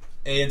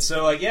 and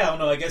so I don't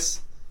know. I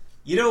guess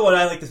you know what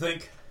I like to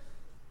think.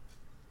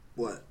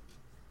 What?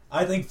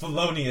 I think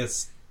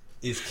Felonius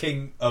is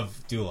king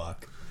of Duloc.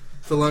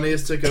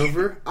 Thelonious took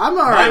over. I'm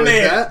all right with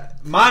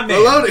that. My man.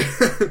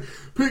 Thelonious.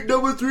 Pick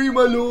number 3,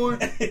 my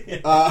lord.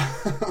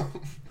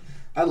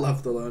 I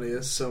love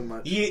Thelonious so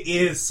much. He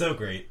is so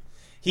great.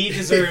 He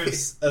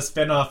deserves a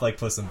spinoff like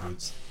Puss in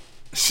Boots.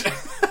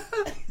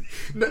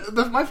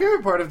 My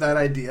favorite part of that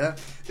idea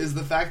is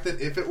the fact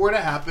that if it were to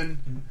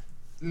happen,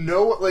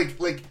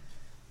 like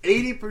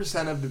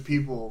 80% of the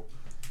people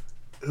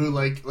who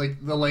like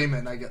the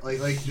layman, I get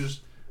like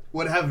just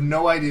would have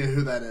no idea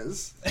who that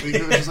is. Like,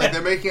 it was just like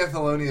they're making a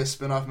Thelonious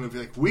spin-off movie.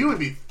 Like, we would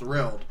be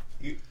thrilled.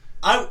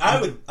 I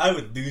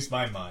would lose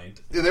my mind.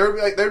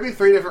 There'd be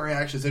 3 different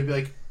reactions. There'd be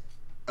like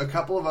a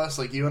couple of us,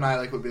 like you and I,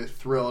 like would be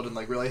thrilled and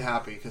like really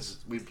happy because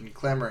we've been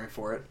clamoring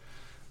for it.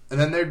 And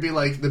then there'd be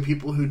like the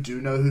people who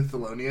do know who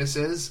Thelonious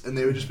is, and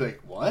they would just be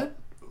like, "What?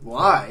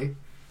 Why?"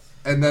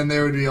 And then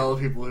there would be all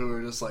the people who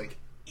were just like,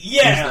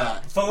 "Yeah,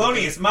 who's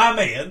Felonious, my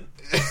man."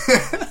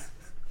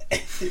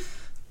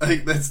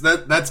 Like that's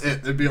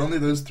it. There'd be only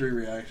those 3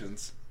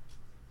 reactions.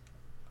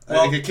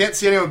 Well, I can't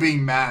see anyone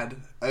being mad.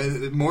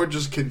 More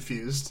just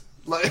confused.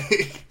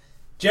 Like,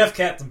 Jeff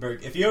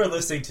Katzenberg, if you're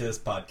listening to this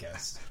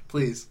podcast,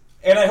 please.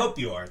 and I hope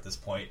you are at this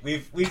point,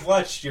 we've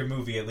watched your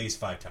movie at least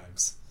 5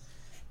 times.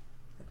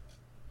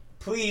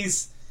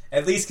 Please,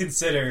 at least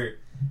consider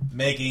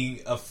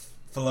making a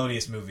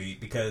Felonious movie,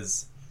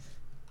 because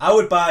I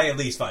would buy at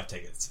least 5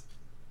 tickets.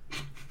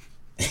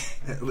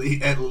 At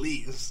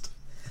least.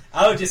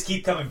 I would just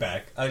keep coming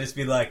back. I would just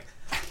be like,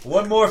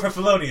 one more for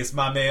Felonious,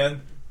 my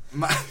man.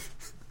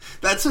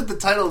 That's what the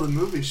title of the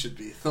movie should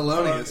be.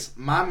 Thelonious,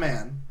 my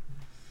man.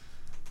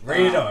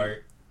 Rated R.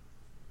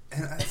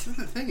 And I think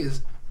the thing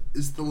is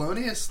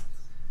Thelonious,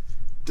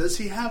 does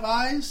he have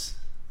eyes?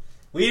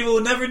 We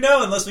will never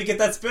know unless we get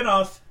that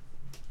spinoff.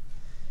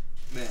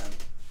 Man.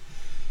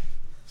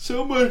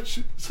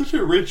 Such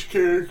a rich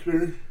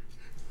character.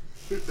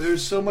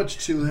 There's so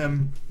much to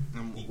him.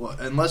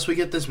 Unless we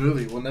get this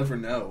movie, we'll never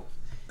know.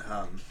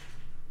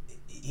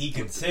 He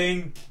can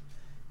sing.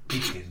 He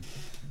can.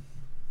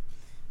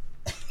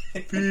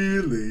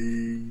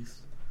 Feelings.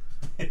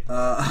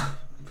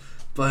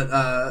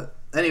 But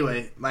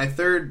anyway, my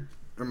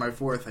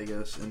fourth, I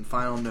guess, and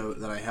final note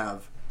that I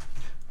have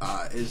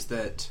is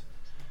that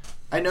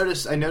I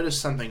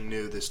noticed something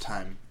new this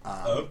time.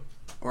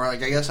 Or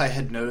like I guess I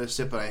had noticed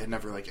it, but I had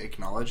never like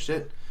acknowledged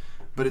it.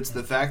 But it's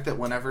the fact that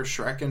whenever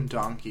Shrek and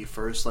Donkey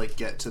first like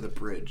get to the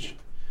bridge,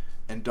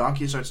 and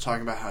Donkey starts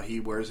talking about how he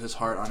wears his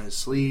heart on his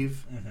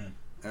sleeve,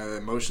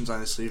 emotions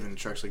on his sleeve, and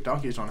Shrek's like,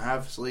 donkeys don't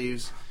have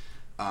sleeves.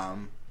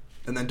 And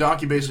then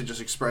Donkey basically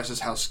just expresses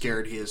how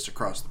scared he is to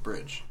cross the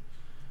bridge.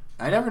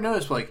 I never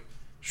noticed, but, like,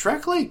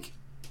 Shrek, like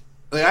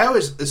I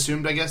always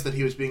assumed, I guess, that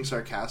he was being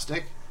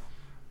sarcastic.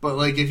 But,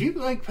 like, if you,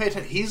 like, pay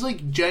attention, he's,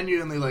 like,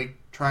 genuinely, like,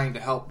 trying to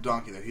help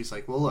Donkey there. He's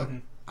like, well, look,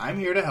 I'm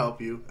here to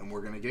help you, and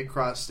we're going to get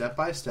crossed step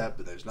by step,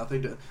 but there's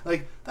nothing to...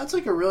 Like, that's,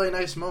 like, a really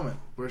nice moment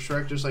where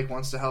Shrek just, like,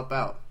 wants to help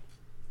out.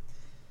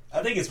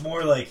 I think it's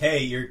more like, hey,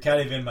 you're kind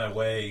of in my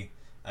way.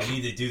 I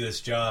need to do this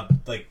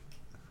job, like,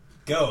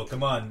 go.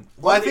 Come on.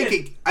 Well, I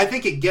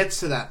think it gets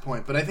to that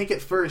point, but I think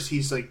at first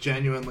he's like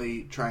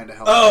genuinely trying to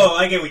help. Oh,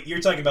 I get what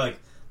you're talking about. Like,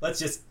 let's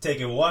just take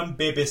it one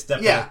baby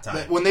step at a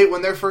time. When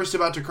they're first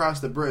about to cross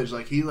the bridge,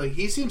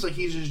 he seems like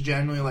he's just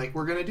genuinely like,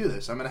 we're gonna do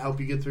this. I'm gonna help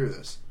you get through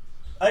this.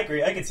 I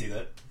agree. I can see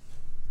that.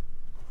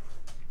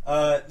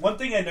 One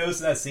thing I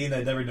noticed in that scene that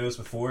I never noticed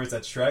before is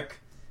that Shrek,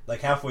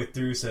 like halfway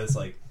through, says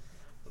like,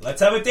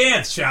 "Let's have a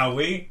dance, shall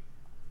we?"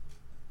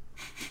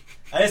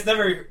 I just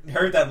never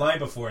heard that line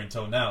before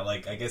until now.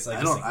 Like, I guess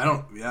I don't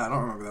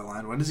remember that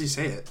line. When does he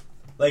say it?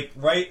 Like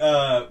right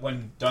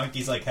when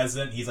Donkey's like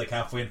hesitant, he's like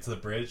halfway into the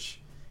bridge.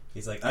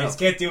 He's like, I just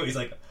can't do it. He's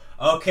like,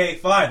 okay,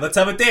 fine, let's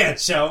have a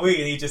dance, shall we?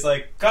 And he's just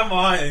like, come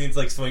on, and he's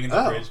like swinging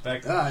the bridge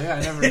back. Oh, yeah,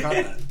 I never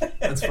caught that.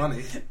 That's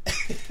funny.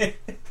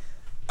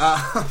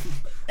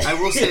 I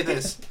will say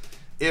this: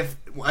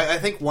 I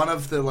think one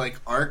of the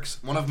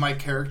one of my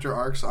character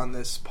arcs on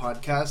this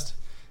podcast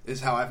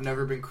is how I've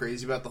never been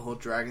crazy about the whole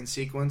dragon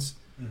sequence.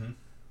 Mm-hmm.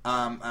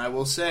 I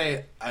will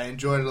say I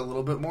enjoyed it a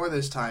little bit more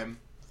this time.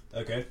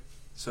 Okay.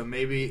 So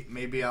maybe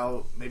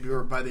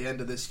we're by the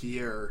end of this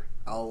year,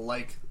 I'll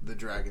like the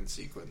dragon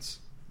sequence.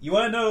 You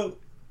want to know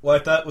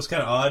what I thought was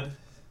kind of odd?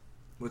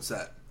 What's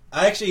that?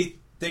 I actually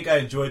think I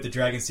enjoyed the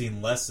dragon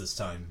scene less this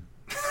time.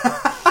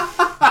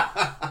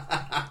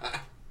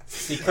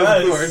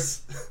 Because, of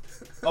course.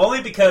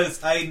 Only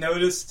because I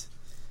noticed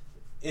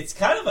it's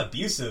kind of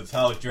abusive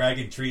how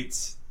Dragon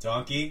treats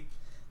Donkey.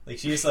 Like,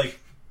 she's just like,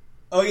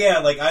 oh yeah,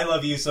 like, I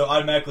love you, so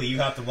automatically you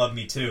have to love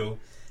me too.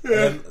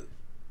 Yeah.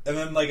 And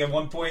then like, at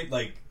one point,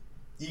 like,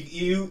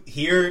 you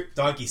hear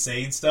Donkey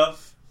saying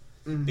stuff,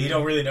 mm-hmm. but you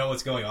don't really know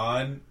what's going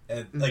on.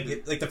 And,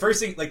 like, like the first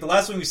thing, like, the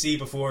last one we see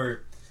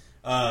before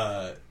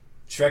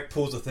Shrek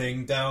pulls the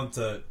thing down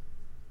to,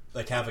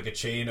 like, have, like, a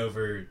chain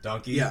over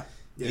Donkey. Yeah.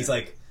 He's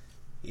like,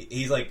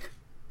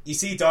 you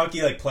see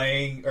Donkey, like,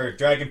 playing, or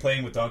Dragon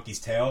playing with Donkey's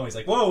tail, and he's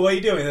like, whoa, what are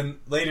you doing? And then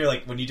later,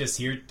 like, when you just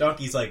hear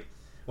Donkey's like,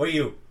 what are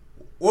you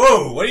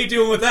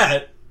doing with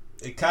that?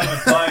 It kind of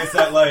implies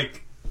that,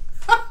 like,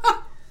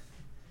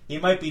 he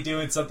might be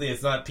doing something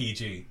that's not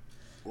PG.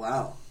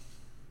 Wow.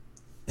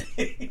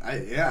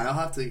 I'll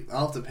have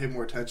to pay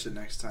more attention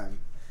next time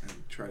and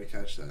try to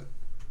catch that.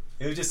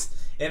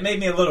 It made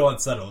me a little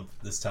unsettled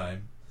this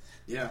time.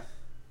 Yeah.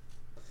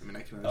 I mean,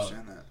 I can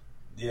understand that.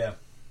 Yeah.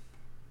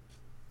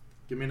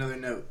 Give me another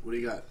note. What do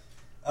you got?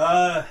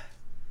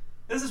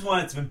 This is one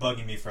that's been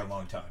bugging me for a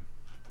long time.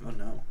 Oh,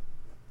 no.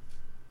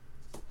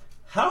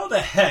 How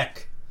the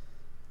heck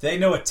do they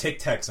know what Tic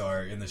Tacs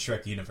are in the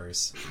Shrek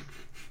universe?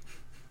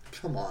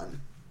 Come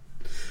on.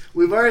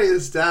 We've already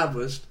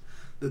established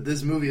that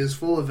this movie is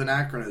full of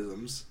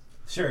anachronisms.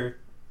 Sure.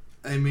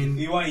 I mean...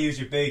 If you want to use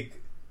your big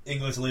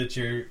English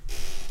literature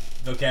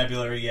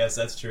vocabulary, yes,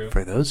 that's true.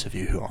 For those of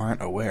you who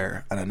aren't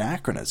aware, an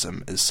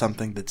anachronism is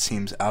something that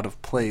seems out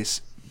of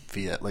place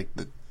via, like,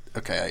 the...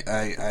 Okay,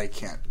 I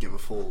can't give a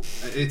full...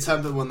 It's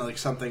something when, like,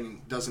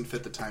 something doesn't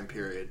fit the time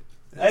period.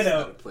 I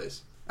know. Out of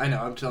place. I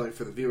know, I'm telling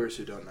for the viewers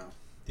who don't know.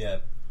 Yeah.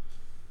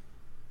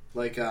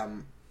 Like,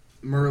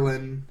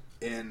 Merlin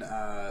in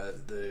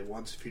the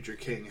Once Future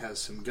King has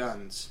some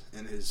guns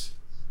in his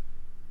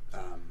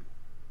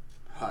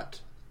hut.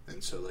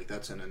 And so, like,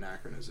 that's an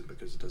anachronism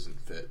because it doesn't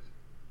fit.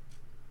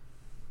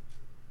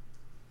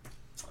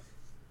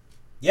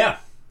 Yeah.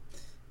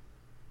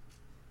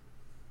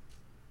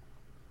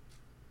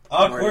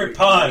 Awkward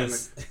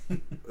pause.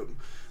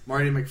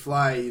 Marty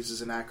McFly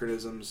uses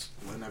anachronisms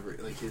whenever,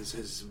 like,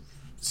 his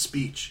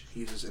speech.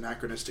 He uses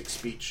anachronistic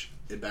speech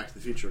in Back to the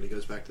Future when he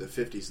goes back to the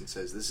 50s and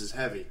says, "This is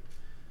heavy."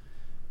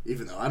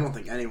 Even though I don't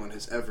think anyone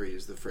has ever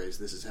used the phrase,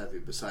 "this is heavy,"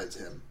 besides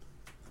him.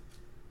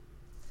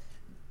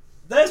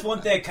 That's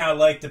one thing I kind of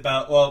liked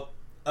about, well,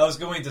 I was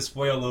going to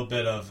spoil a little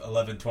bit of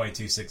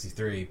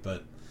 11/22/63,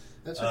 but...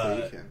 That's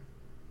okay, you can.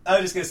 I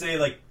was just going to say,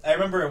 like, I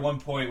remember at one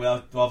point,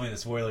 without involving the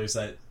spoilers,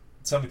 that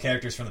some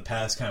characters from the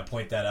past kind of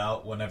point that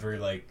out whenever,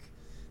 like,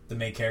 the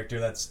main character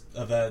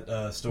of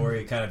that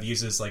story kind of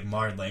uses, like,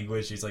 modern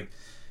language. He's like,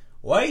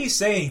 why are you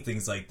saying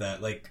things like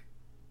that? Like,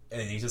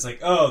 and he's just like,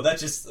 oh,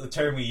 that's just a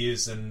term we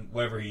use in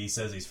wherever he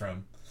says he's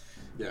from.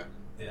 Yeah.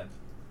 Yeah.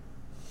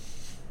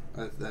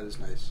 That is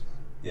nice.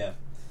 Yeah.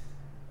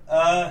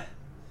 Well,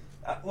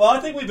 I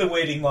think we've been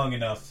waiting long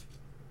enough.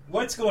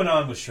 What's going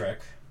on with Shrek?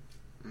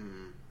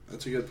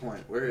 That's a good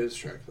point. Where is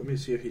Shrek? Let me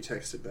see if he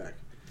texted back.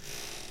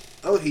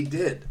 Oh, he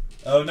did.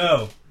 Oh,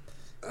 no.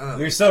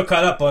 We were so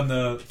caught up on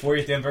the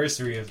 40th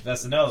anniversary of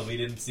SNL, we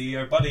didn't see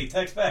our buddy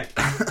text back.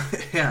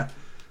 Yeah.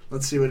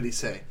 Let's see, what did he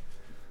say?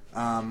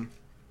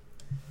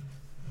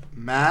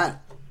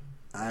 Matt,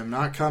 I'm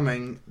not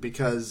coming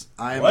because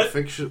I am a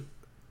fiction...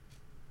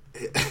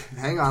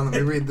 Hang on,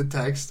 let me read the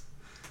text.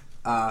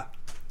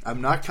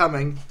 I'm not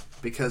coming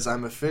because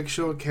I'm a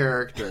fictional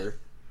character,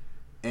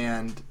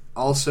 and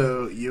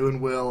also you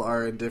and Will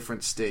are in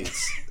different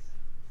states.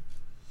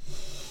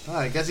 Oh,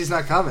 I guess he's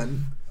not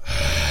coming.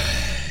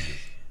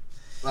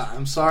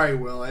 I'm sorry,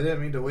 Will. I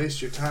didn't mean to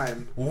waste your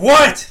time.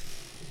 What?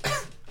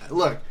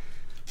 Look,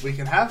 we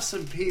can have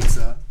some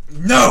pizza.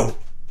 No!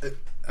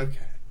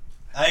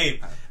 Okay.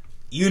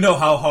 You know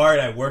how hard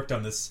I worked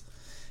on this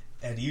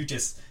and you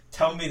just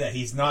tell me that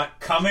he's not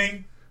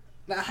coming?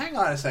 Now, hang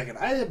on a second.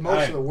 I did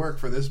most of the work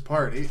for this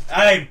party.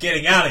 I'm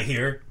getting out of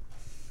here.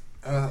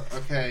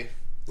 Okay.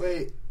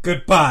 Wait.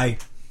 Goodbye.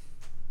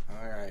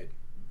 Alright.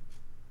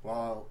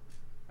 Well,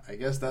 I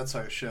guess that's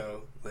our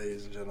show,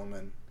 ladies and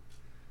gentlemen.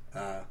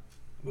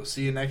 We'll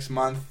see you next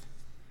month,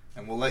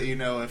 and we'll let you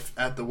know if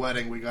at the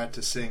wedding we got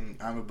to sing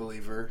I'm a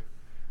Believer.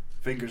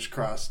 Fingers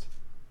crossed.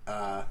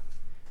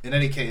 In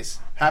any case,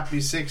 happy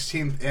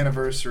 16th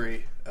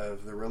anniversary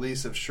of the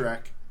release of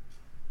Shrek.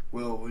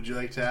 Will, would you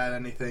like to add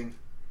anything?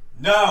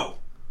 No!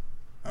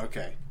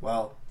 Okay,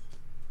 well,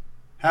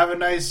 have a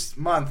nice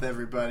month,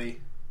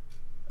 everybody.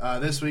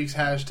 This week's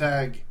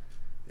hashtag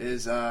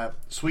is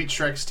Sweet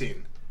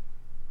Shrekstein.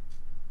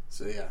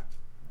 So, yeah.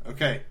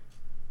 Okay.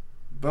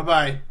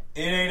 Bye-bye.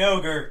 It ain't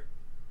ogre.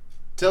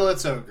 Till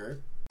it's ogre.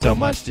 So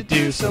much to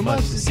do, so much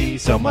to see,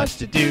 so much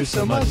to do,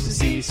 so much to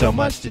see, so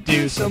much to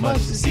do, so much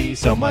to see,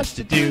 so much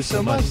to do,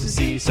 so much to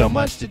see, so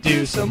much to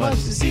do, so much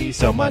to see,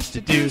 so much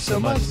to do, so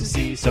much to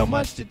see, so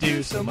much to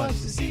do, so much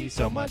to see,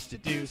 so much to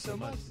do, so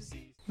much to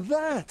see.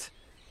 That!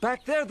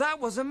 Back there, that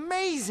was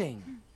amazing!